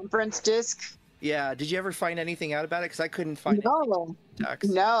developers conference disc. Yeah, did you ever find anything out about it? Because I couldn't find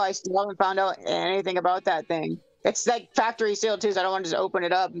anything. No, I still haven't found out anything about that thing. It's like factory sealed too, so I don't want to just open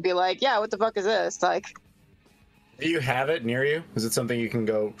it up and be like, yeah, what the fuck is this? Like, do you have it near you? Is it something you can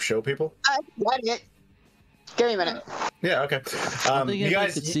go show people? I got it. Give me a minute. Yeah, okay. I think you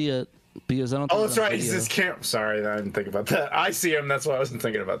guys could see it, because I don't think that's right. It's this camera. Sorry, I didn't think about that. I see him. That's why I wasn't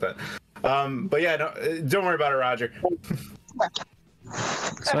thinking about that. But yeah, no, don't worry about it, Roger.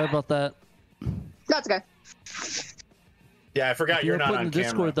 Sorry about that. That's okay. Yeah, I forgot you're not on camera. Put it in the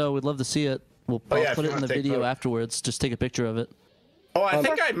Discord, though. We'd love to see it. I'll put it in the video afterwards. Just take a picture of it. Oh, I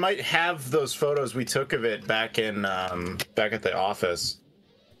think I might have those photos we took of it back in back at the office.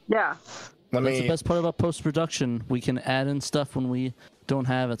 Yeah. That's the best part about post-production. We can add in stuff when we don't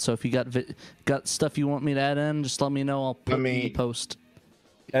have it. So if you got stuff you want me to add in, just let me know. I'll put it in the post.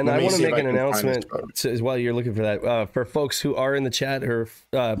 And I want to make an announcement while you're looking for that. For folks who are in the chat,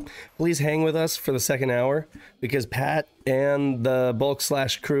 please hang with us for the second hour, because Pat and the Bulk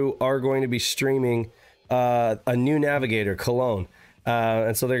 / crew are going to be streaming a new Navigator, Cologne.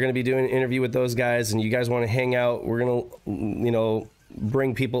 And so they're going to be doing an interview with those guys, and you guys want to hang out. We're going to,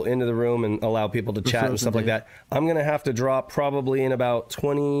 bring people into the room and allow people to chat and stuff like that. I'm going to have to drop probably in about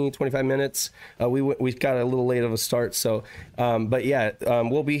 20-25 minutes. We got a little late of a start. So, but yeah,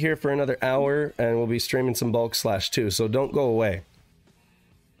 we'll be here for another hour, and we'll be streaming some Bulk / too. So don't go away.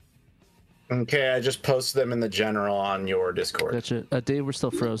 Okay, I just posted them in the general on your Discord. Gotcha. Dave, we're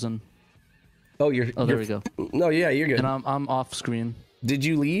still frozen. Oh, there we go. No, yeah, you're good. And I'm off screen. Did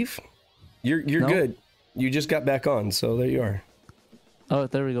you leave? You're good. You just got back on, so there you are. Oh,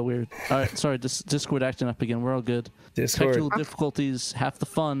 there we go. Weird. All right, sorry. Discord acting up again. We're all good. Discord. Technical difficulties, half the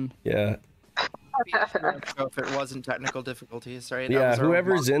fun. Yeah. If it wasn't technical difficulties, right? Yeah,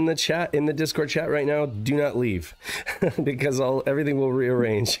 whoever's in the chat, in the Discord chat right now, do not leave, because everything will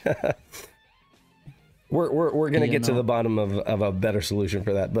rearrange. We're gonna get to the bottom of a better solution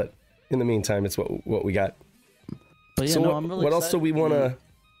for that, but in the meantime, it's what we got. But yeah, so I'm really what else do we want to?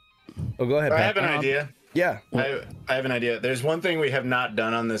 Oh, go ahead, Pat. I have an idea. Yeah. I have an idea. There's one thing we have not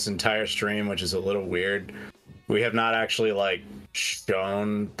done on this entire stream, which is a little weird. We have not actually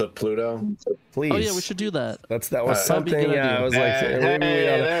shown the Pluto. Please. Oh yeah, we should do that. That was something. Yeah, I was like, hey,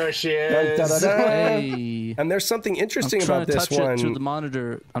 there she is. Hey. And there's something interesting about this one. I'm trying to touch it through the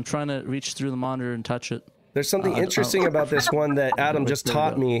monitor. I'm trying to reach through the monitor and touch it. There's something interesting about this one that Adam just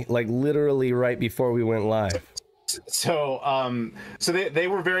taught me, like literally right before we went live. So they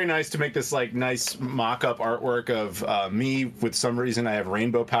were very nice to make this nice mock-up artwork of me. With some reason, I have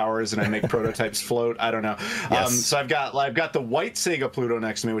rainbow powers and I make prototypes float. I don't know. Yes. So I've got the white Sega Pluto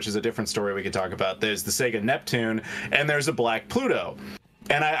next to me, which is a different story we could talk about. There's the Sega Neptune, and there's a black Pluto.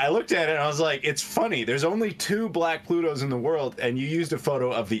 And I looked at it and I was like, it's funny. There's only 2 black Plutos in the world, and you used a photo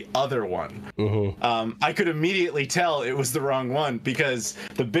of the other one. Mm-hmm. I could immediately tell it was the wrong one, because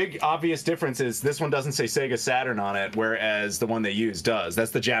the big obvious difference is this one doesn't say Sega Saturn on it, whereas the one they use does.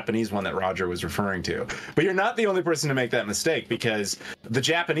 That's the Japanese one that Roger was referring to. But you're not the only person to make that mistake, because the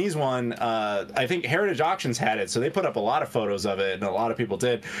Japanese one, I think Heritage Auctions had it, so they put up a lot of photos of it, and a lot of people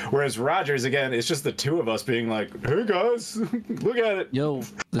did. Whereas Rogers, again, it's just the two of us being like, "Hey guys, look at it." Yo,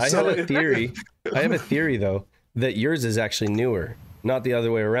 I have a theory. I have a theory though that yours is actually newer, not the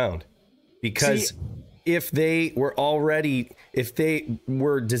other way around. Because if they were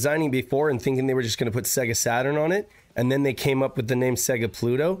designing before and thinking they were just going to put Sega Saturn on it, and then they came up with the name Sega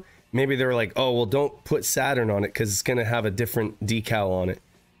Pluto, maybe they were like, "Oh, well, don't put Saturn on it because it's going to have a different decal on it."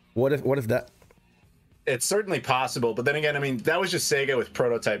 What if that? It's certainly possible, but then again, I mean, that was just Sega with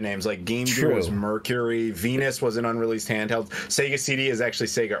prototype names. Like Game Gear was Mercury, Venus was an unreleased handheld, Sega CD is actually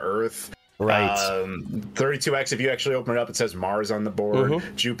Sega Earth. Right. 32X, if you actually open it up, it says Mars on the board.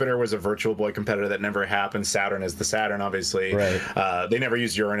 Jupiter was a Virtual Boy competitor that never happened. Saturn is the Saturn, obviously. Right. They never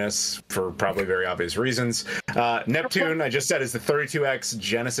used Uranus for probably very obvious reasons. Neptune, I just said, is the 32X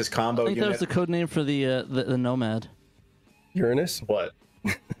Genesis combo I think unit. that was the code name for the Nomad. Uranus? What?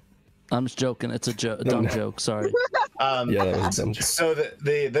 I'm just joking. It's a dumb joke. Sorry. Yeah, that was a dumb joke. So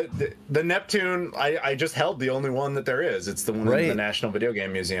the Neptune, I just held the only one that there is. It's the one in the National Video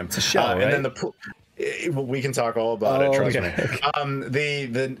Game Museum. It's a shell, right? And then we can talk all about it. Trust me. Okay.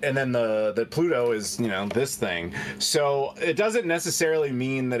 The Pluto is this thing. So it doesn't necessarily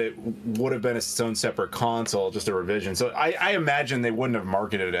mean that it would have been its own separate console, just a revision. So I imagine they wouldn't have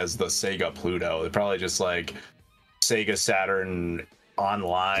marketed it as the Sega Pluto. They're probably just like Sega Saturn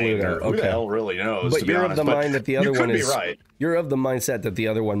Online. Pluto, or who the hell really knows? But you're of the mind that the other one is right. You're of the mindset that the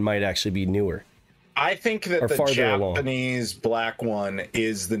other one might actually be newer. I think that the Japanese black one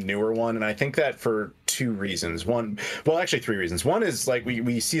is the newer one, and I think that for two reasons. Actually three reasons. One is like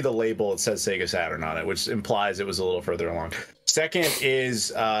we see the label, it says Sega Saturn on it, which implies it was a little further along. Second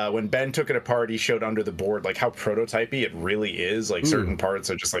is when Ben took it apart, he showed under the board like how prototypey it really is. Like certain parts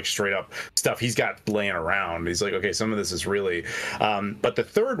are just like straight up stuff he's got laying around. He's like, okay, some of this is really. But the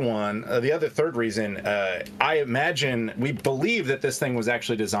third one, the third reason, I imagine we believe that this thing was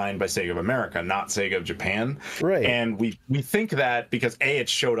actually designed by Sega of America, not Sega of Japan. Right. And we think that because it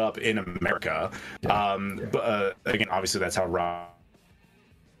showed up in America. Yeah. But again, obviously that's how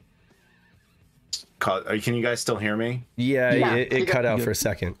can you guys still hear me? Yeah, it cut out for a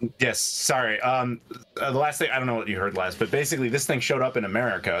second. Yes, sorry. The last thing, I don't know what you heard last, but basically this thing showed up in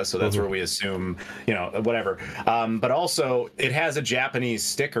America, so that's where we assume, whatever. But also, it has a Japanese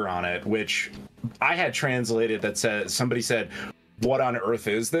sticker on it, which I had translated that says, somebody said, "What on earth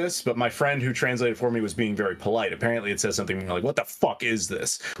is this?" But my friend who translated for me was being very polite. Apparently it says something like, "What the fuck is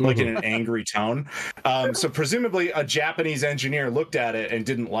this?" Like in an angry tone. So presumably a Japanese engineer looked at it and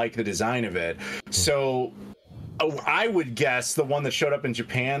didn't like the design of it. So I would guess the one that showed up in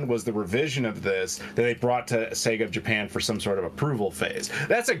Japan was the revision of this that they brought to Sega of Japan for some sort of approval phase.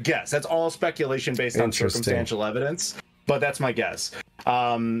 That's a guess. That's all speculation based on circumstantial evidence. But that's my guess.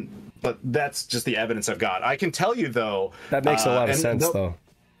 But that's just the evidence I've got. I can tell you, though... That makes a lot of sense, though.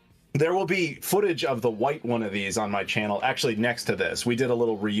 There will be footage of the white one of these on my channel, actually next to this. We did a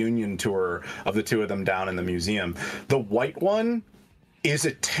little reunion tour of the two of them down in the museum. The white one is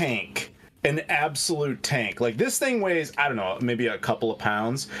a tank. An absolute tank. Like, this thing weighs, I don't know, maybe a couple of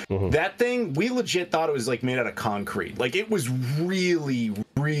pounds. That thing, we legit thought it was, like, made out of concrete. Like, it was really,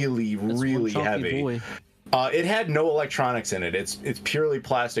 really, really heavy. Boy. It had no electronics in it. It's purely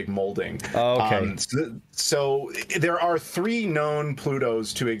plastic molding. Oh, okay. So there are 3 known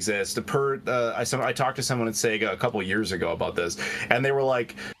Plutos to exist. I talked to someone at Sega a couple years ago about this, and they were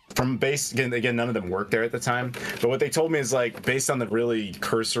like, again, none of them worked there at the time. But what they told me is like, based on the really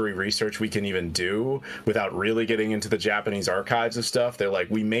cursory research we can even do without really getting into the Japanese archives of stuff, they're like,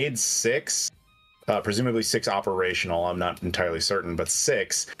 we made 6. Presumably 6 operational, I'm not entirely certain, but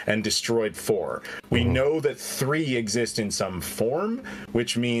 6, and destroyed 4. We know that 3 exist in some form,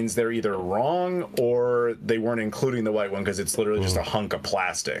 which means they're either wrong or they weren't including the white one because it's literally just a hunk of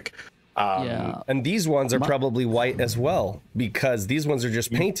plastic. And these ones are probably white as well, because these ones are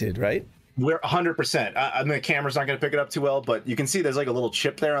just painted, right? We're 100%. I mean, the camera's not going to pick it up too well, but you can see there's like a little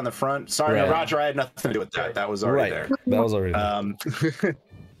chip there on the front. Sorry, Right. Roger, I had nothing to do with that. That was already there. That was already there.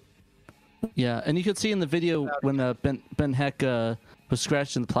 Yeah, and you could see in the video when Ben Heck was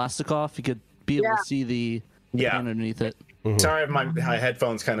scratching the plastic off, you could be able to see the pan underneath it. Sorry, my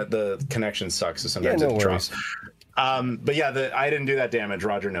headphones the connection sucks, so sometimes it drops. But yeah, I didn't do that damage.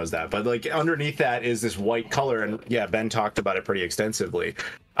 Roger knows that. But like underneath that is this white color, and yeah, Ben talked about it pretty extensively.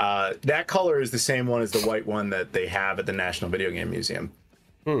 That color is the same one as the white one that they have at the National Video Game Museum.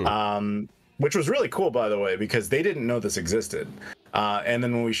 Which was really cool, by the way, because they didn't know this existed. And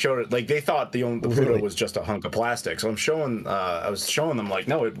then when we showed it, like they thought the Pluto was just a hunk of plastic. So I was showing them like,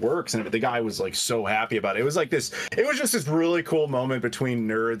 no, it works. And the guy was like so happy about it. It was like this, it was just this really cool moment between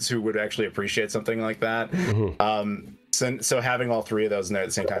nerds who would actually appreciate something like that. So having all three of those in there at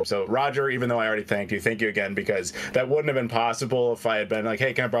the same time. So Roger, even though I already thank you again, because that wouldn't have been possible if I had been like,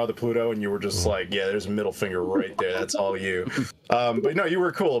 hey, can I borrow the Pluto? And you were just like, yeah, there's a middle finger right there. That's all you. But no, you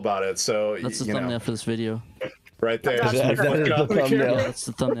were cool about it. So that's the thumbnail for this video. Right there. That is the thumbnail. That's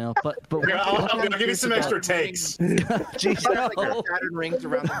the thumbnail. But I'll give you some extra takes. Jeez, no. Saturn rings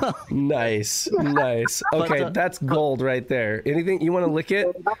around the Nice. Okay, that's gold right there. Anything you want to lick it?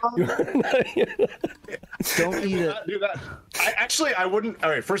 Don't eat it. Do that. I wouldn't.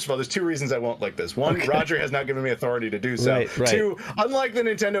 All right. First of all, there's two reasons I won't like this. One, Roger has not given me authority to do so. Right. Two, unlike the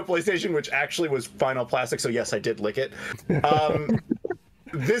Nintendo PlayStation, which actually was final plastic, so yes, I did lick it.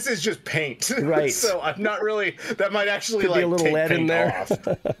 This is just paint, right? So I'm not really. That might actually Could be a little take lead paint in there. off.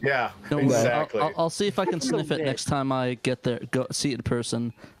 Yeah, Don't exactly. I'll see if I can sniff it next time I get there. Go see it in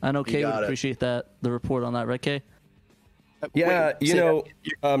person. I know Kay would appreciate that. The report on that, right, Kay? Yeah,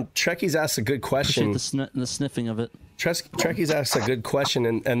 Trekkie's asked a good question. The sniffing of it. Trekkie's asked a good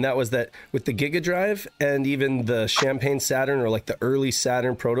question, and that was that with the Giga Drive and even the Champagne Saturn or like the early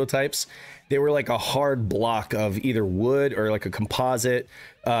Saturn prototypes, they were like a hard block of either wood or like a composite,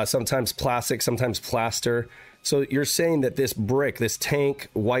 sometimes plastic, sometimes plaster. So you're saying that this brick, this tank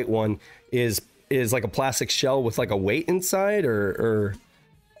white one, is like a plastic shell with like a weight inside, or?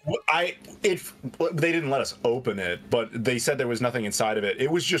 They didn't let us open it, but they said there was nothing inside of it.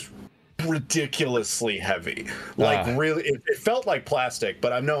 It was just ridiculously heavy. Like really, it felt like plastic,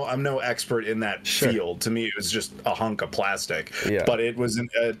 but I'm no expert in that field. To me, it was just a hunk of plastic. Yeah. But it was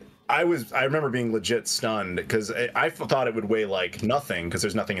I remember being legit stunned because I thought it would weigh like nothing because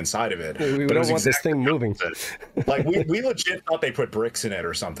there's nothing inside of it. We but don't want this thing moving. Like we legit thought they put bricks in it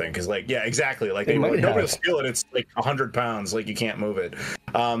or something because like exactly like nobody will steal it. It's like 100 pounds. Like you can't move it.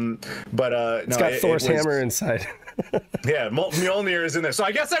 It's got Thor's hammer inside. Yeah, Mjolnir is in there, so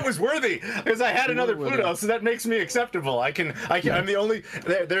I guess I was worthy because I had another Pluto, so that makes me acceptable. I'm the only.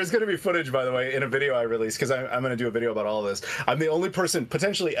 There's going to be footage, by the way, in a video I release because I'm going to do a video about all this. I'm the only person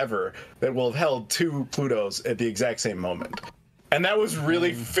potentially ever that will have held two Plutos at the exact same moment, and that was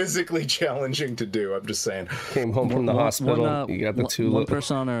really physically challenging to do. I'm just saying. Came home from the hospital. You got the two. One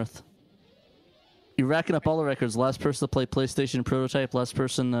person on Earth. You're racking up all the records. Last person to play PlayStation prototype. Last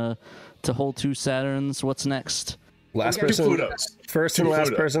person to hold two Saturns. What's next? Last person, first and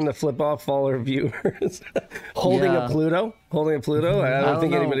last person to flip off all our viewers. Holding a Pluto. I don't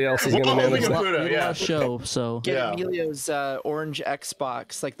think anybody else is going to manage that. Pluto, yeah. Show, so. Get Emilio's orange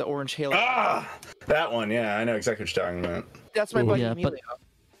Xbox, like the orange Halo. That one, yeah, I know exactly what you're talking about. That's my buddy Emilio.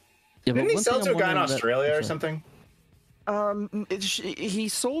 Didn't he sell to a guy in Australia or something? He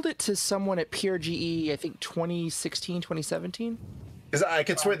sold it to someone at PRGE, I think 2016, 2017. Because I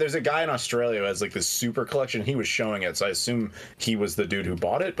could swear there's a guy in Australia who has like this super collection. He was showing it, so I assume he was the dude who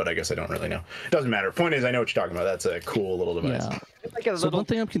bought it, but I guess I don't really know. It doesn't matter. Point is, I know what you're talking about. That's a cool little device. Yeah. So one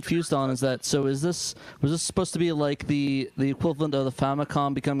thing I'm confused on is that, was this supposed to be like the equivalent of the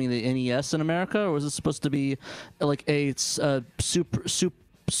Famicom becoming the NES in America, or was it supposed to be like a souped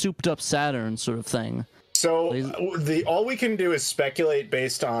up Saturn sort of thing? So all we can do is speculate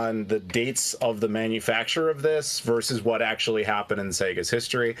based on the dates of the manufacture of this versus what actually happened in Sega's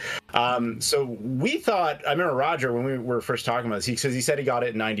history. So we thought, I remember Roger, when we were first talking about this, he said he got it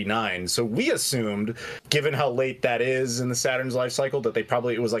in 99. So we assumed, given how late that is in the Saturn's life cycle, that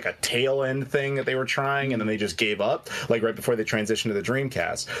it was like a tail end thing that they were trying and then they just gave up, like right before they transitioned to the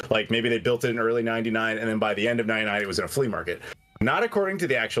Dreamcast. Like maybe they built it in early 99 and then by the end of 99 it was in a flea market. Not according to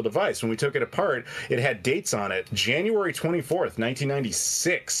the actual device. When we took it apart, it had dates on it. January 24th,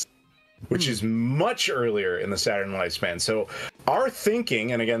 1996, which is much earlier in the Saturn lifespan. So our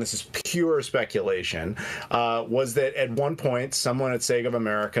thinking, and again, this is pure speculation, was that at one point, someone at Sega of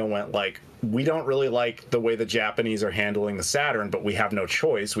America went like, we don't really like the way the Japanese are handling the Saturn, but we have no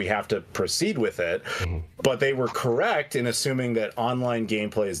choice. We have to proceed with it. But they were correct in assuming that online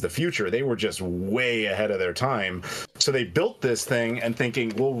gameplay is the future. They were just way ahead of their time. So they built this thing and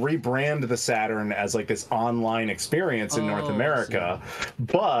thinking, we'll rebrand the Saturn as like this online experience in North America.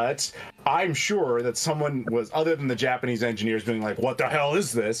 But I'm sure that someone was, other than the Japanese engineers being like, what the hell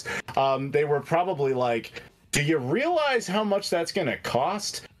is this? They were probably like, do you realize how much that's going to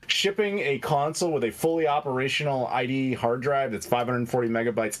cost? Shipping a console with a fully operational ID hard drive that's 540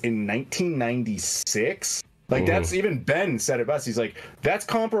 megabytes in 1996? Like that's even Ben said it best. He's like, that's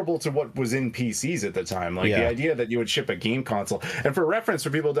comparable to what was in PCs at the time. Like the idea that you would ship a game console. And for reference, for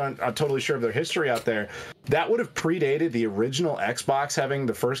people that aren't totally sure of their history out there, that would have predated the original Xbox having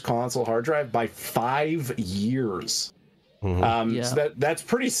the first console hard drive by 5 years. So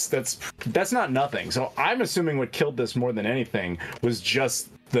that's not nothing. So I'm assuming what killed this more than anything was just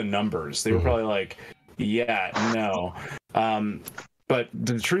the numbers. They were probably like, no. But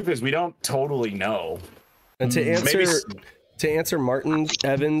the truth is, we don't totally know. And to answer Martin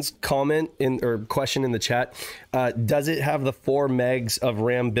Evans' comment or question in the chat, does it have the 4 megs of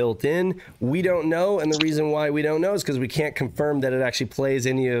RAM built in? We don't know, and the reason why we don't know is because we can't confirm that it actually plays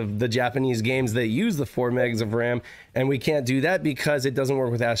any of the Japanese games that use the 4 megs of RAM, and we can't do that because it doesn't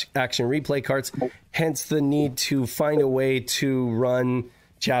work with action replay cards. Hence the need to find a way to run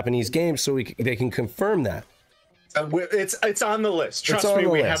Japanese games so they can confirm that. It's on the list. Trust me,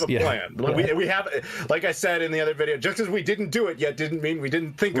 we have a plan. We have, like I said in the other video, just because we didn't do it yet didn't mean we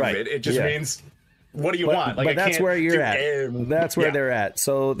didn't think of it. It just means, what do you want? Like, but that's where you're at. That's where they're at.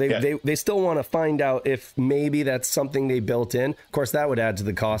 So they still want to find out if maybe that's something they built in. Of course, that would add to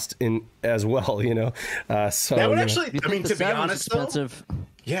the cost as well, you know. So that would actually, I mean, to be honest, expensive. though,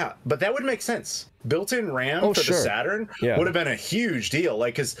 yeah, but that would make sense. Built-in RAM for the Saturn would have been a huge deal.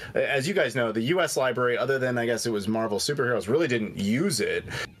 Like, because as you guys know, the U.S. library, other than I guess it was Marvel Superheroes, really didn't use it.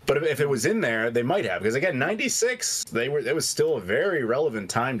 But if it was in there, they might have. Because again, '96, it was still a very relevant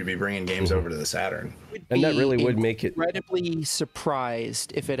time to be bringing games over to the Saturn. And that really would make it incredibly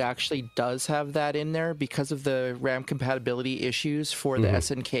surprised if it actually does have that in there because of the RAM compatibility issues for the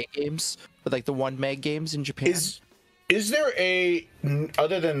SNK games, with like the 1 meg games in Japan. Is there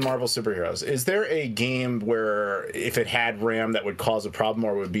other than Marvel Superheroes, is there a game where if it had RAM that would cause a problem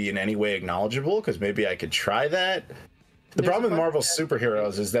or would be in any way acknowledgeable? Because maybe I could try that. The problem with Marvel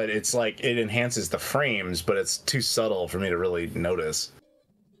Superheroes is that it's like it enhances the frames, but it's too subtle for me to really notice.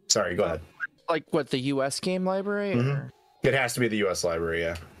 Sorry, go ahead. Like what, the US game library? It has to be the US library,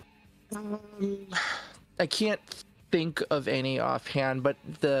 yeah. I can't think of any offhand, but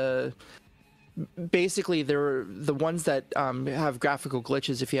basically they're the ones that have graphical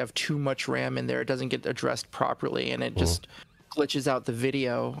glitches. If you have too much RAM in there, it doesn't get addressed properly and it just glitches out the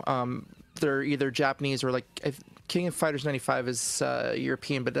video. They're either Japanese or like King of Fighters 95 is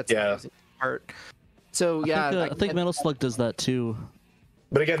European, but that's the easy part. So I think Metal Slug does that too.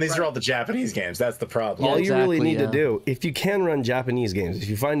 But again, these are all the Japanese games. That's the problem. All you really need to do, if you can run Japanese games, if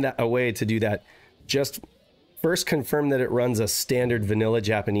you find a way to do that, just first confirm that it runs a standard vanilla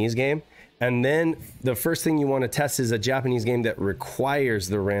Japanese game. And then the first thing you want to test is a Japanese game that requires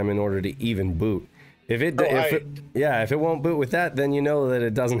the RAM in order to even boot. If it won't boot with that, then you know that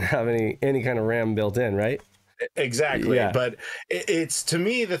it doesn't have any kind of RAM built in, right? Exactly. Yeah. But it's to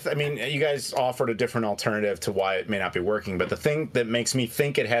me, I mean, you guys offered a different alternative to why it may not be working. But the thing that makes me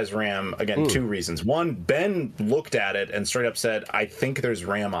think it has RAM, again, 2 reasons. One, Ben looked at it and straight up said, I think there's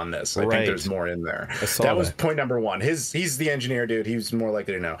RAM on this. I think there's more in there. That was point number 1. He's the engineer, dude. He's more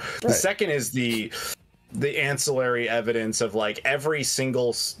likely to know. The second is the ancillary evidence of like every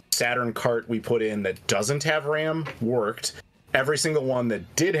single Saturn cart we put in that doesn't have RAM worked. Every single one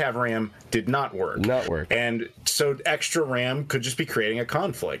that did have RAM did not work. And so extra RAM could just be creating a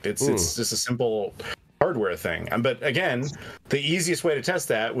conflict. It's just a simple hardware thing. But again, the easiest way to test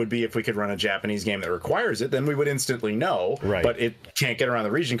that would be if we could run a Japanese game that requires it, then we would instantly know. But it can't get around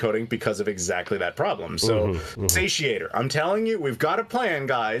the region coding because of exactly that problem. So Satiator, I'm telling you, we've got a plan,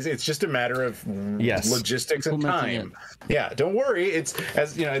 guys. It's just a matter of logistics and time. Yeah, don't worry. It's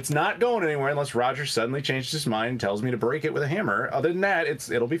not going anywhere unless Roger suddenly changes his mind and tells me to break it with a hammer. Other than that,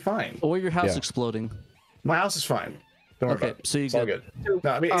 it'll be fine. Or your house exploding. My house is fine. Don't worry about it. So it's all good.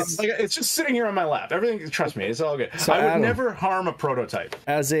 No, I mean, it's just sitting here on my lap. Everything, trust me, it's all good. So I would never harm a prototype.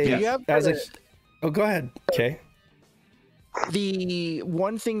 Oh, go ahead. Okay. The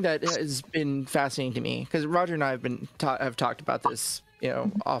one thing that has been fascinating to me, because Roger and I have talked about this,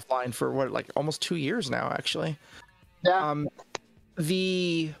 offline for almost 2 years now, actually. Yeah.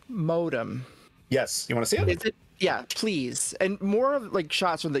 The modem. Yes. You want to see it? Yeah, please. And more of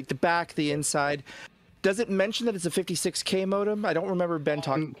shots from the back, the inside. Does it mention that it's a 56K modem? I don't remember Ben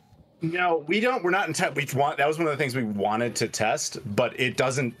talking. No, we don't. We're not intent. That was one of the things we wanted to test, but it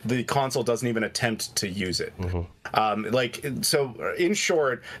doesn't. The console doesn't even attempt to use it. So in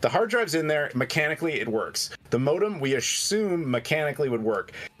short, the hard drive's in there. Mechanically, it works. The modem, we assume mechanically would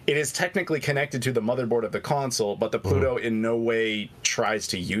work. It is technically connected to the motherboard of the console, but the Pluto in no way tries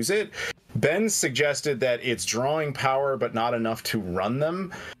to use it. Ben suggested that it's drawing power, but not enough to run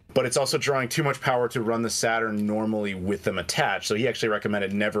them. but it's also drawing too much power to run the Saturn normally with them attached. So he actually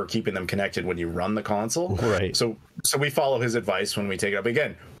recommended never keeping them connected when you run the console. Right. So we follow his advice when we take it up.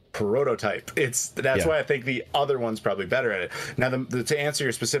 Again, prototype. That's why I think the other one's probably better at it. Now, to answer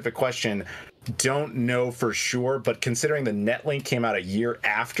your specific question, don't know for sure, but considering the Netlink came out a year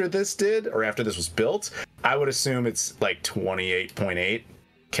after this did, or after this was built, I would assume it's like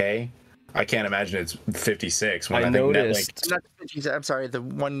 28.8K. I can't imagine it's 56. When I noticed. Not 50, I'm sorry, the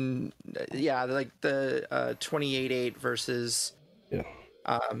one, like the 28.8 versus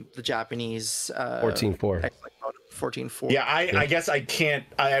the Japanese 14.4. 14.4. Yeah, I guess I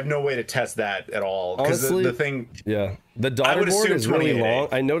have no way to test that at all. Honestly, the thing. Yeah, the daughter board is really long.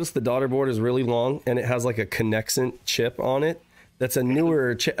 I noticed the daughter board is really long, and it has like a Connexent chip on it. That's a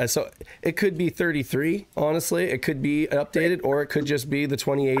newer chip. So it could be 33, honestly. It could be updated, or it could just be the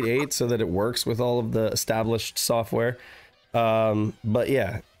 28.8 so that it works with all of the established software. But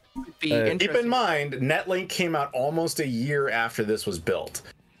yeah. Keep in mind, Netlink came out almost a year after this was built.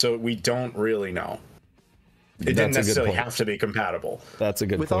 So we don't really know. It didn't necessarily have to be compatible. That's a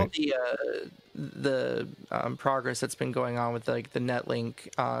good point. With all the progress that's been going on with like the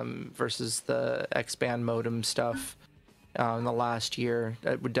Netlink versus the X-band modem stuff in the last year,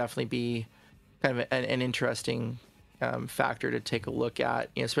 that would definitely be kind of an interesting factor to take a look at,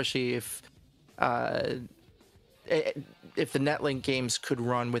 especially if the Netlink games could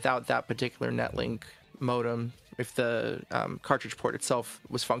run without that particular Netlink modem, if the cartridge port itself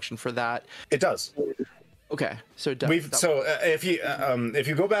was functioned for that. It does. Okay, so if you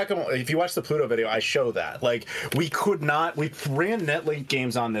go back and if you watch the Pluto video, I show that we ran Netlink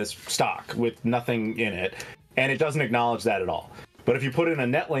games on this stock with nothing in it, and it doesn't acknowledge that at all. But if you put in a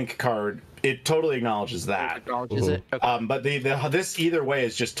Netlink card, it totally acknowledges that. Acknowledges it. Okay. But this either way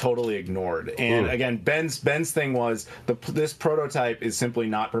is just totally ignored. And again, Ben's thing was this prototype is simply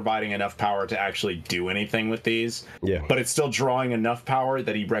not providing enough power to actually do anything with these. Yeah. But it's still drawing enough power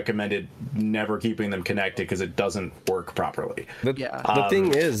that he recommended never keeping them connected because it doesn't work properly. The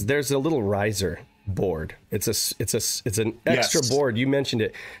thing is, there's a little riser board. It's an extra board. You mentioned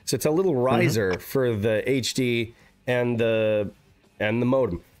it. So it's a little riser for the HD and the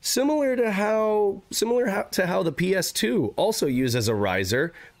modem. Similar to how the PS2 also uses a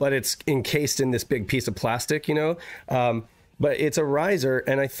riser, but it's encased in this big piece of plastic, but it's a riser,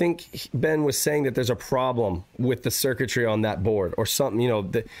 and I think Ben was saying that there's a problem with the circuitry on that board or something.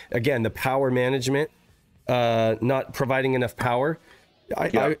 The power management, not providing enough power.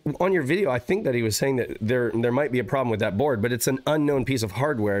 On your video, I think that he was saying that there might be a problem with that board, but it's an unknown piece of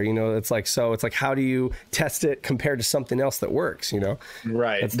hardware. It's like how do you test it compared to something else that works?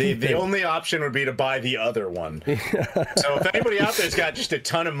 Right. The only option would be to buy the other one. So if anybody out there's got just a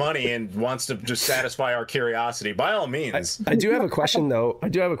ton of money and wants to just satisfy our curiosity, by all means. I do have a question though.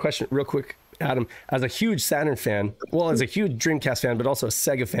 Real quick, Adam. As a huge Saturn fan, as a huge Dreamcast fan, but also a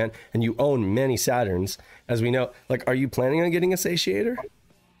Sega fan, and you own many Saturns, as we know, are you planning on getting a satiator?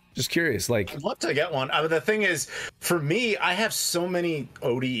 Just curious. I'd love to get one. The thing is, for me, I have so many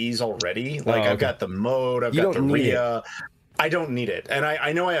ODEs already. I've got the Mode, I've got the RIA. I don't need it. And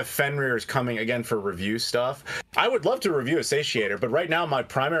I know I have Fenrir's coming again for review stuff. I would love to review a satiator, but right now my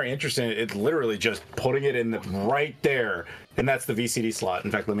primary interest in it is literally just putting it in right there. And that's the VCD slot.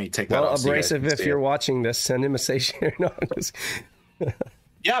 In fact, let me take that off. Abrasive, if you're watching this, send him a satiator. No,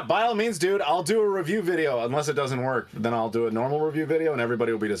 yeah, by all means, dude, I'll do a review video. Unless it doesn't work, then I'll do a normal review video and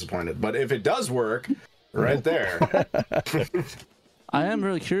everybody will be disappointed. But if it does work, right there. I am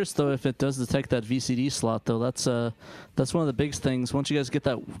really curious though if it does detect that VCD slot though. That's one of the big things. Once you guys get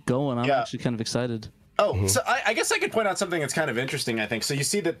that going, I'm actually kind of excited. Oh, so I guess I could point out something that's kind of interesting, I think. So you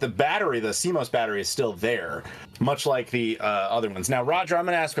see that the battery, the CMOS battery, is still there, much like the other ones. Now, Roger, I'm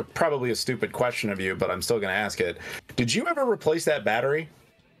going to ask probably a stupid question of you, but I'm still going to ask it. Did you ever replace that battery?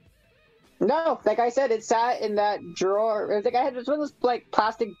 No, like I said, it sat in that drawer. I had one of those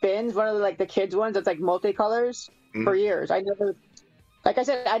plastic bins, one of the kids ones that's multicolors for years. I never, like I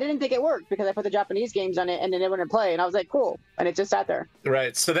said, I didn't think it worked because I put the Japanese games on it and then it wouldn't play, and I was like, cool, and it just sat there.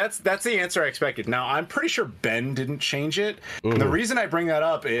 Right. So that's the answer I expected. Now I'm pretty sure Ben didn't change it. The reason I bring that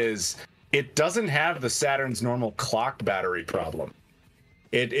up is it doesn't have the Saturn's normal clocked battery problem.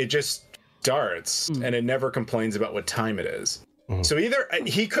 It just starts and it never complains about what time it is. So either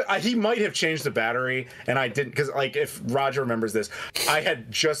he might have changed the battery and I didn't, because if Roger remembers this, I had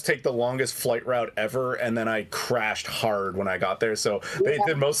just take the longest flight route ever and then I crashed hard when I got there. So they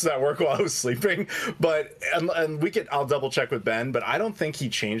did most of that work while I was sleeping. But and I'll double check with Ben, but I don't think he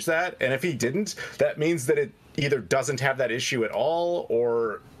changed that. And if he didn't, that means that it either doesn't have that issue at all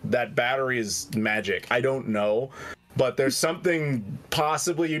or that battery is magic. I don't know. but there's something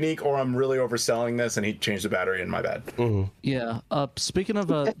possibly unique, or I'm really overselling this and he changed the battery, and my bad. Yeah. Speaking of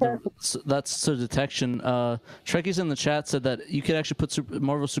that's so detection. Trekkies in the chat said that you could actually put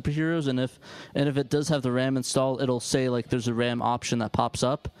Marvel superheroes, and if it does have the RAM installed, it'll say like there's a RAM option that pops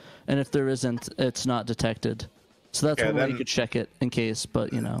up, and if there isn't, it's not detected. So that's one way you could check it in case. But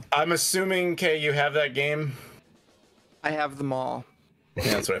I'm assuming, Kay, you have that game. I have them all.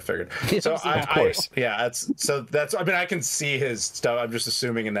 Yeah, that's what I figured. Yes, So of that's I mean, I can see his stuff. I'm just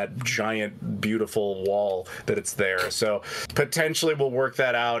assuming in that giant, beautiful wall that it's there. So potentially we'll work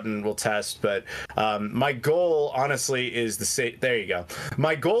that out and we'll test. But my goal, honestly, is there you go.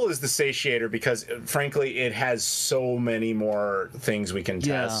 My goal is the Satiator because, frankly, it has so many more things we can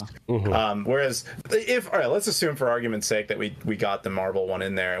test. Whereas all right, let's assume for argument's sake that we got the Marvel one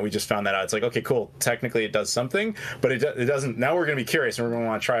in there and we just found that out. It's like, okay, cool. Technically it does something, but it doesn't. Now we're going to be curious. We're going to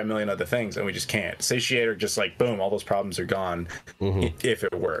want to try a million other things, and we just can't. Satiator, just like boom, all those problems are gone if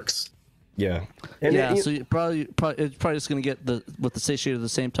it works. Yeah, so you probably it's probably just going to get with the Satiator at the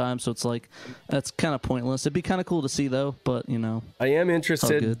same time. So it's like that's kind of pointless. It'd be kind of cool to see though, but I am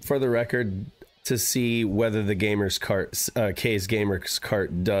interested, for the record, to see whether the Gamer's Cart, K's Gamer's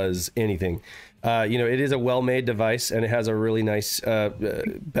Cart, does anything. It is a well-made device and it has a really nice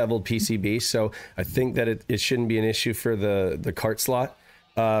beveled PCB, so I think that it shouldn't be an issue for the cart slot.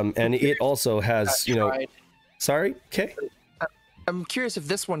 And it also has, sorry, Kay? I'm curious if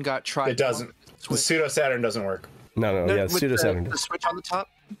this one got tried. It doesn't. The Pseudo Saturn doesn't work. No, yeah, Pseudo Saturn. The switch on the top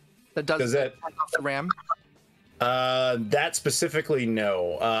that does it turn off the RAM. That specifically,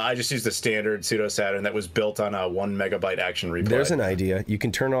 no. I just used the standard Pseudo Saturn that was built on a 1 megabyte action replay. There's an idea. You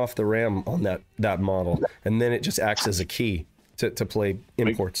can turn off the RAM on that model, and then it just acts as a key to play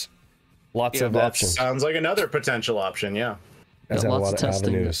imports. Lots of options. Sounds like another potential option. Yeah. Got lots of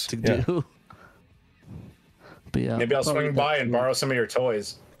testing to do. But yeah, maybe I'll swing by and borrow some of your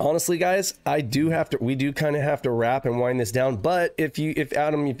toys. Honestly, guys, we do kind of have to wrap and wind this down. But if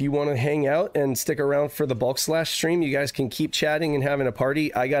Adam, if you want to hang out and stick around for the Bulk Slash stream, you guys can keep chatting and having a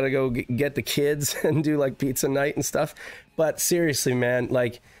party. I got to go get the kids and do like pizza night and stuff. But seriously, man,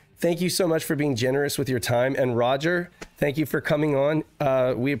 thank you so much for being generous with your time. And Roger, thank you for coming on.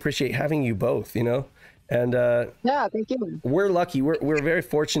 We appreciate having you both, And yeah, thank you. We're lucky. We're very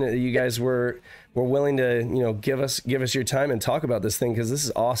fortunate that you guys were willing to give us your time and talk about this thing, because this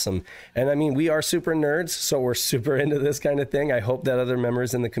is awesome. And I mean, we are super nerds, so we're super into this kind of thing. I hope that other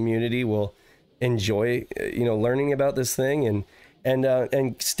members in the community will enjoy learning about this thing,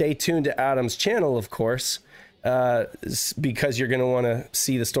 and stay tuned to Adam's channel, of course, because you're going to want to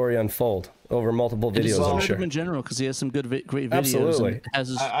see the story unfold over multiple videos. I'm sure. In general, because he has some great videos. Absolutely. And has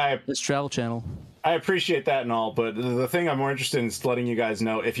his travel channel. I appreciate that and all, but the thing I'm more interested in is letting you guys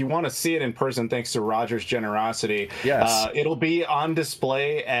know, if you want to see it in person, thanks to Roger's generosity, yes, it'll be on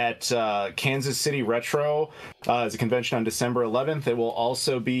display at Kansas City Retro as a convention on December 11th. It will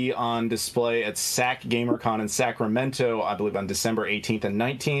also be on display at SAC GamerCon in Sacramento, I believe, on December 18th and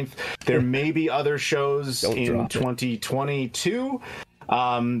 19th. There may be other shows in 2022.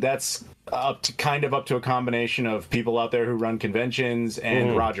 That's up to a combination of people out there who run conventions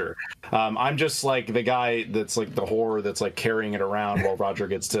and Roger. I'm just like the guy that's like the whore that's like carrying it around while Roger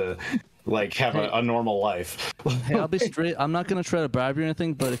gets to have a normal life. Hey, I'll be straight. I'm not going to try to bribe you or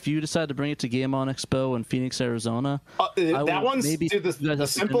anything, but if you decide to bring it to Game On Expo in Phoenix, Arizona, that one's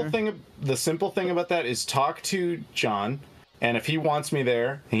the simple thing about that is talk to John. And if he wants me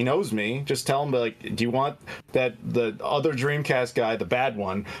there, he knows me. Just tell him, do you want the other Dreamcast guy, the bad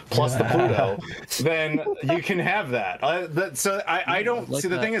one, plus the Pluto? Then you can have that. I don't see.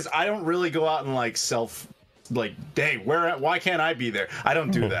 The thing is, I don't really go out and hey, why can't I be there? I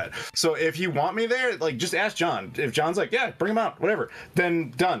don't do that. So if you want me there, just ask John. If John's like, yeah, bring him out, whatever,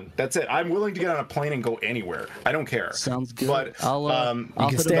 then done. That's it. I'm willing to get on a plane and go anywhere. I don't care. Sounds good. But I'll you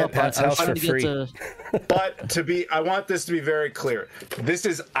can stay at Pat's house for free. But I want this to be very clear. This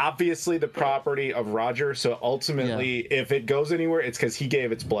is obviously the property of Roger. So ultimately, if it goes anywhere, it's because he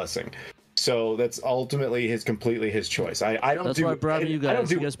gave its blessing. So that's ultimately completely his choice. I don't. That's why I brought you guys.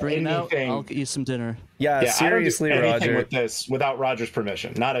 You guys bring it out. I'll get you some dinner. Yeah, seriously, I don't do anything Roger. with this without Roger's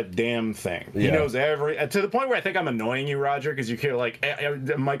permission. Not a damn thing. Yeah. He knows to the point where I think I'm annoying you, Roger, because you hear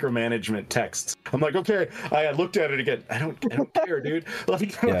micromanagement texts. I'm like, okay, I looked at it again. I don't care, dude.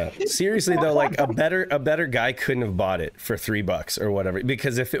 Yeah. Seriously though, a better guy couldn't have bought it for $3 or whatever.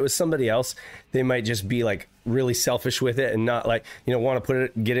 Because if it was somebody else, they might just be really selfish with it and not want to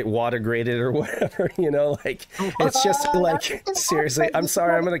get it water graded or whatever. It's just seriously. I'm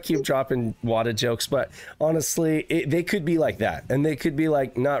sorry, I'm gonna keep dropping water jokes, but honestly, they could be like that, and they could be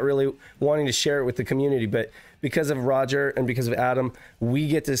like not really wanting to share it with the community, but because of Roger and because of Adam, we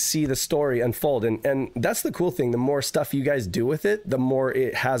get to see the story unfold. And that's the cool thing. The more stuff you guys do with it, the more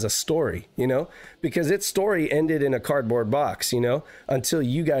it has a story, you know, because its story ended in a cardboard box, you know, until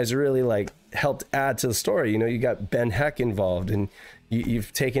you guys really like helped add to the story. You know, you got Ben Heck involved, and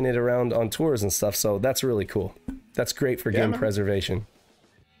you've taken it around on tours and stuff. So that's really cool. That's great for game preservation.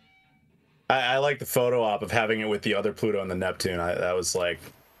 I like the photo op of having it with the other Pluto and the Neptune. That was like,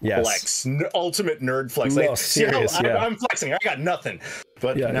 yes. Flex, ultimate nerd flex. No, like, serious, see how yeah. I'm flexing. I got nothing,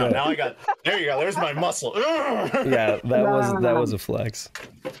 but now I got. There you go. There's my muscle. Yeah, that was a flex.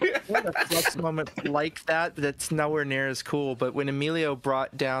 A flex moment like that's nowhere near as cool. But when Emilio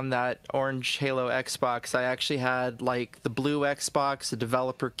brought down that orange Halo Xbox, I actually had like the blue Xbox, the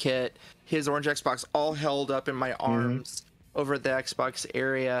developer kit, his orange Xbox, all held up in my arms. Over at the Xbox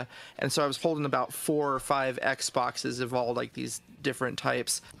area, and so I was holding about 4 or 5 Xboxes of all like these different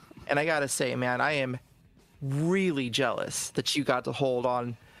types, and I gotta say, man, I am really jealous that you got to hold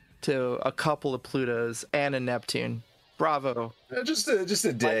on to a couple of Plutos and a Neptune. Bravo. Just a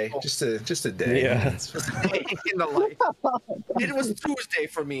day, just a day. Yeah. In the life. It was Tuesday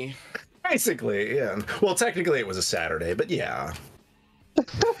for me. Basically, yeah. Well, technically it was a Saturday, but yeah.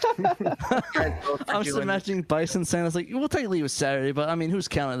 I'm just imagining Bison saying, "It's like, well, technically it was Saturday, but I mean, who's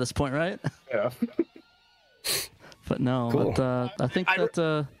counting at this point, right?" Yeah. But no, Cool. I think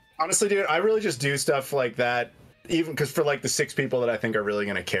that honestly, dude, I really just do stuff like that. Even because for like the 6 people that I think are really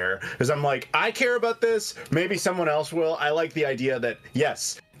going to care, because I'm like, I care about this. Maybe someone else will. I like the idea that,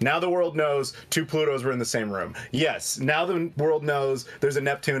 yes, now the world knows 2 Plutos were in the same room. Yes, now the world knows there's a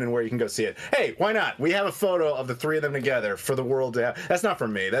Neptune and where you can go see it. Hey, why not? We have a photo of the 3 of them together for the world to have. That's not for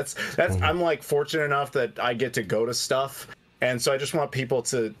me. That's I'm like fortunate enough that I get to go to stuff. And so I just want people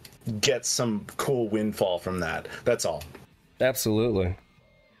to get some cool windfall from that. That's all. Absolutely.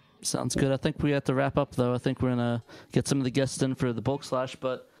 sounds good. I think we have to wrap up though. I think we're gonna get some of the guests in for the bulk slash,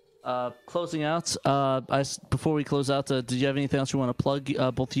 but closing out. Before we close out, did you have anything else you want to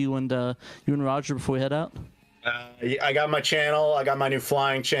plug? Both you and Roger before we head out. I got my channel. I got my new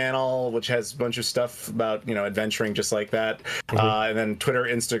flying channel, which has a bunch of stuff about, adventuring just like that. Mm-hmm. And then Twitter,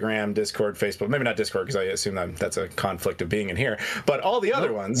 Instagram, Discord, Facebook. Maybe not Discord because I assume that's a conflict of being in here. But all the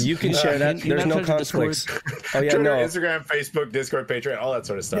other ones. You can share that. There's no conflicts. Oh, yeah, Twitter, no. Instagram, Facebook, Discord, Patreon, all that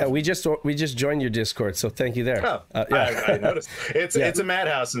sort of stuff. Yeah, we just joined your Discord, so thank you there. Oh, yeah. I noticed. It's a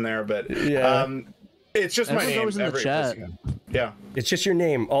madhouse in there, but it's just my name. In the chat. Yeah. It's just your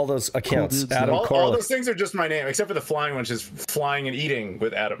name, all those accounts. Cool, Adam Corlick. All those things are just my name, except for the flying one, which is flying and eating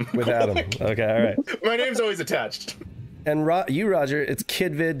with Adam. With Adam. Okay, all right. My name's always attached. And you, Roger, it's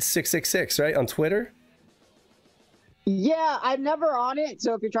KidVid666, right, on Twitter? Yeah, I'm never on it,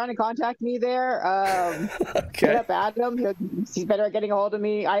 so if you're trying to contact me there, hit up Adam. He's better at getting a hold of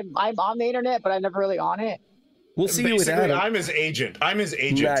me. I'm on the internet, but I'm never really on it. We'll see you with Adam. I'm his agent. Nice.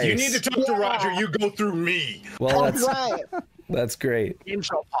 You need to talk to Roger. You go through me. Well, That's right. That's great.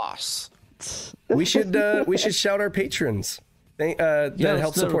 Intro pass. We should shout our patrons that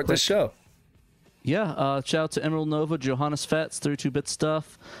help support this show. Yeah, shout out to Emerald Nova, Johannes Fats, 32-Bit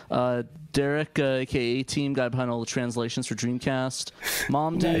Stuff, Derek, aka Team Guy behind all the translations for Dreamcast,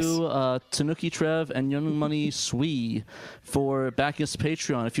 Momdu, Tanuki Trev, and Young Money Swee for backing us to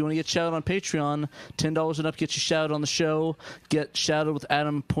Patreon. If you want to get shouted on Patreon, $10 and up gets you shouted on the show. Get shouted with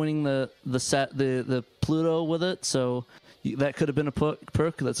Adam pointing the Pluto with it. So that could have been a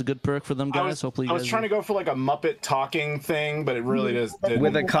perk. That's a good perk for them guys. Hopefully, I was trying to go for like a Muppet talking thing, but it really didn't.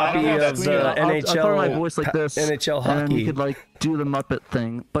 With a copy of the NHL, I'll my voice like this, NHL hockey. And you could like do the Muppet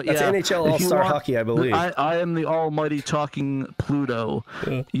thing. But that's NHL All-Star Hockey, I believe. I am the almighty talking Pluto.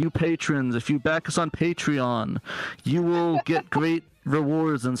 Yeah. You patrons, if you back us on Patreon, you will get great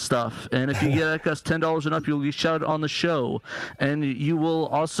rewards and stuff, and if you get us $10 and up, you'll be shouted on the show, and you will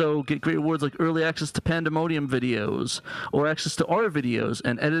also get great rewards like early access to Pandemonium videos or access to our videos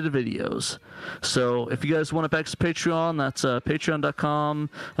and edited videos. So if you guys want to back us to Patreon, that's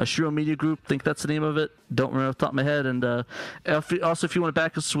patreon.com, Shiro Media Group, think that's the name of it, don't remember off the top of my head. And if you want to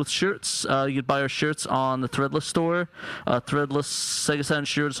back us with shirts, you can buy our shirts on the Threadless store, Threadless Sega Saturn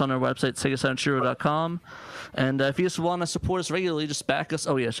shirts on our website, segasaturnshiro.com. And if you just want to support us regularly, just back us.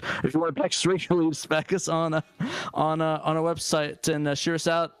 Oh yes, if you want to back us regularly, just back us on our website and share us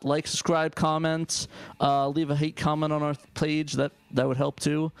out. Like, subscribe, comment, leave a hate comment on our page. That would help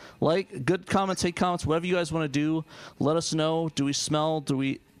too. Like, good comments, hate comments, whatever you guys want to do. Let us know. Do we smell? Do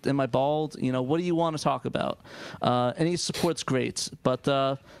we Am I bald? You know, what do you want to talk about? Any support's great, but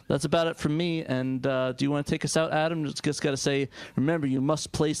that's about it from me. And do you want to take us out, Adam? Just got to say, remember, you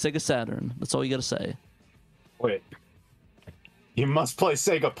must play Sega Saturn. That's all you got to say. Wait. You must play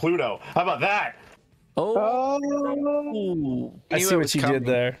Sega Pluto. How about that? Oh. I see what you did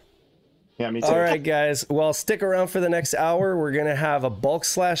there. Yeah, me too. All right, guys. Well, stick around for the next hour. We're going to have a Bulk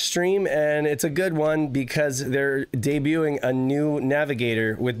Slash stream, and it's a good one because they're debuting a new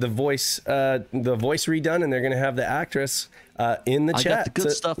navigator with the voice redone, and they're going to have the actress in the chat. I got the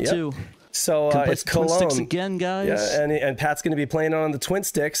good stuff, too. So it's Twin Cologne. Sticks again, guys. Yeah, and Pat's going to be playing on the Twin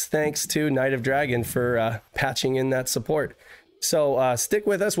Sticks, thanks to Night of Dragon for patching in that support. So stick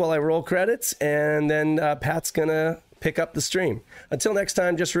with us while I roll credits, and then Pat's going to pick up the stream. Until next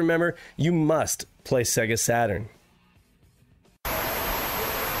time, just remember, you must play Sega Saturn.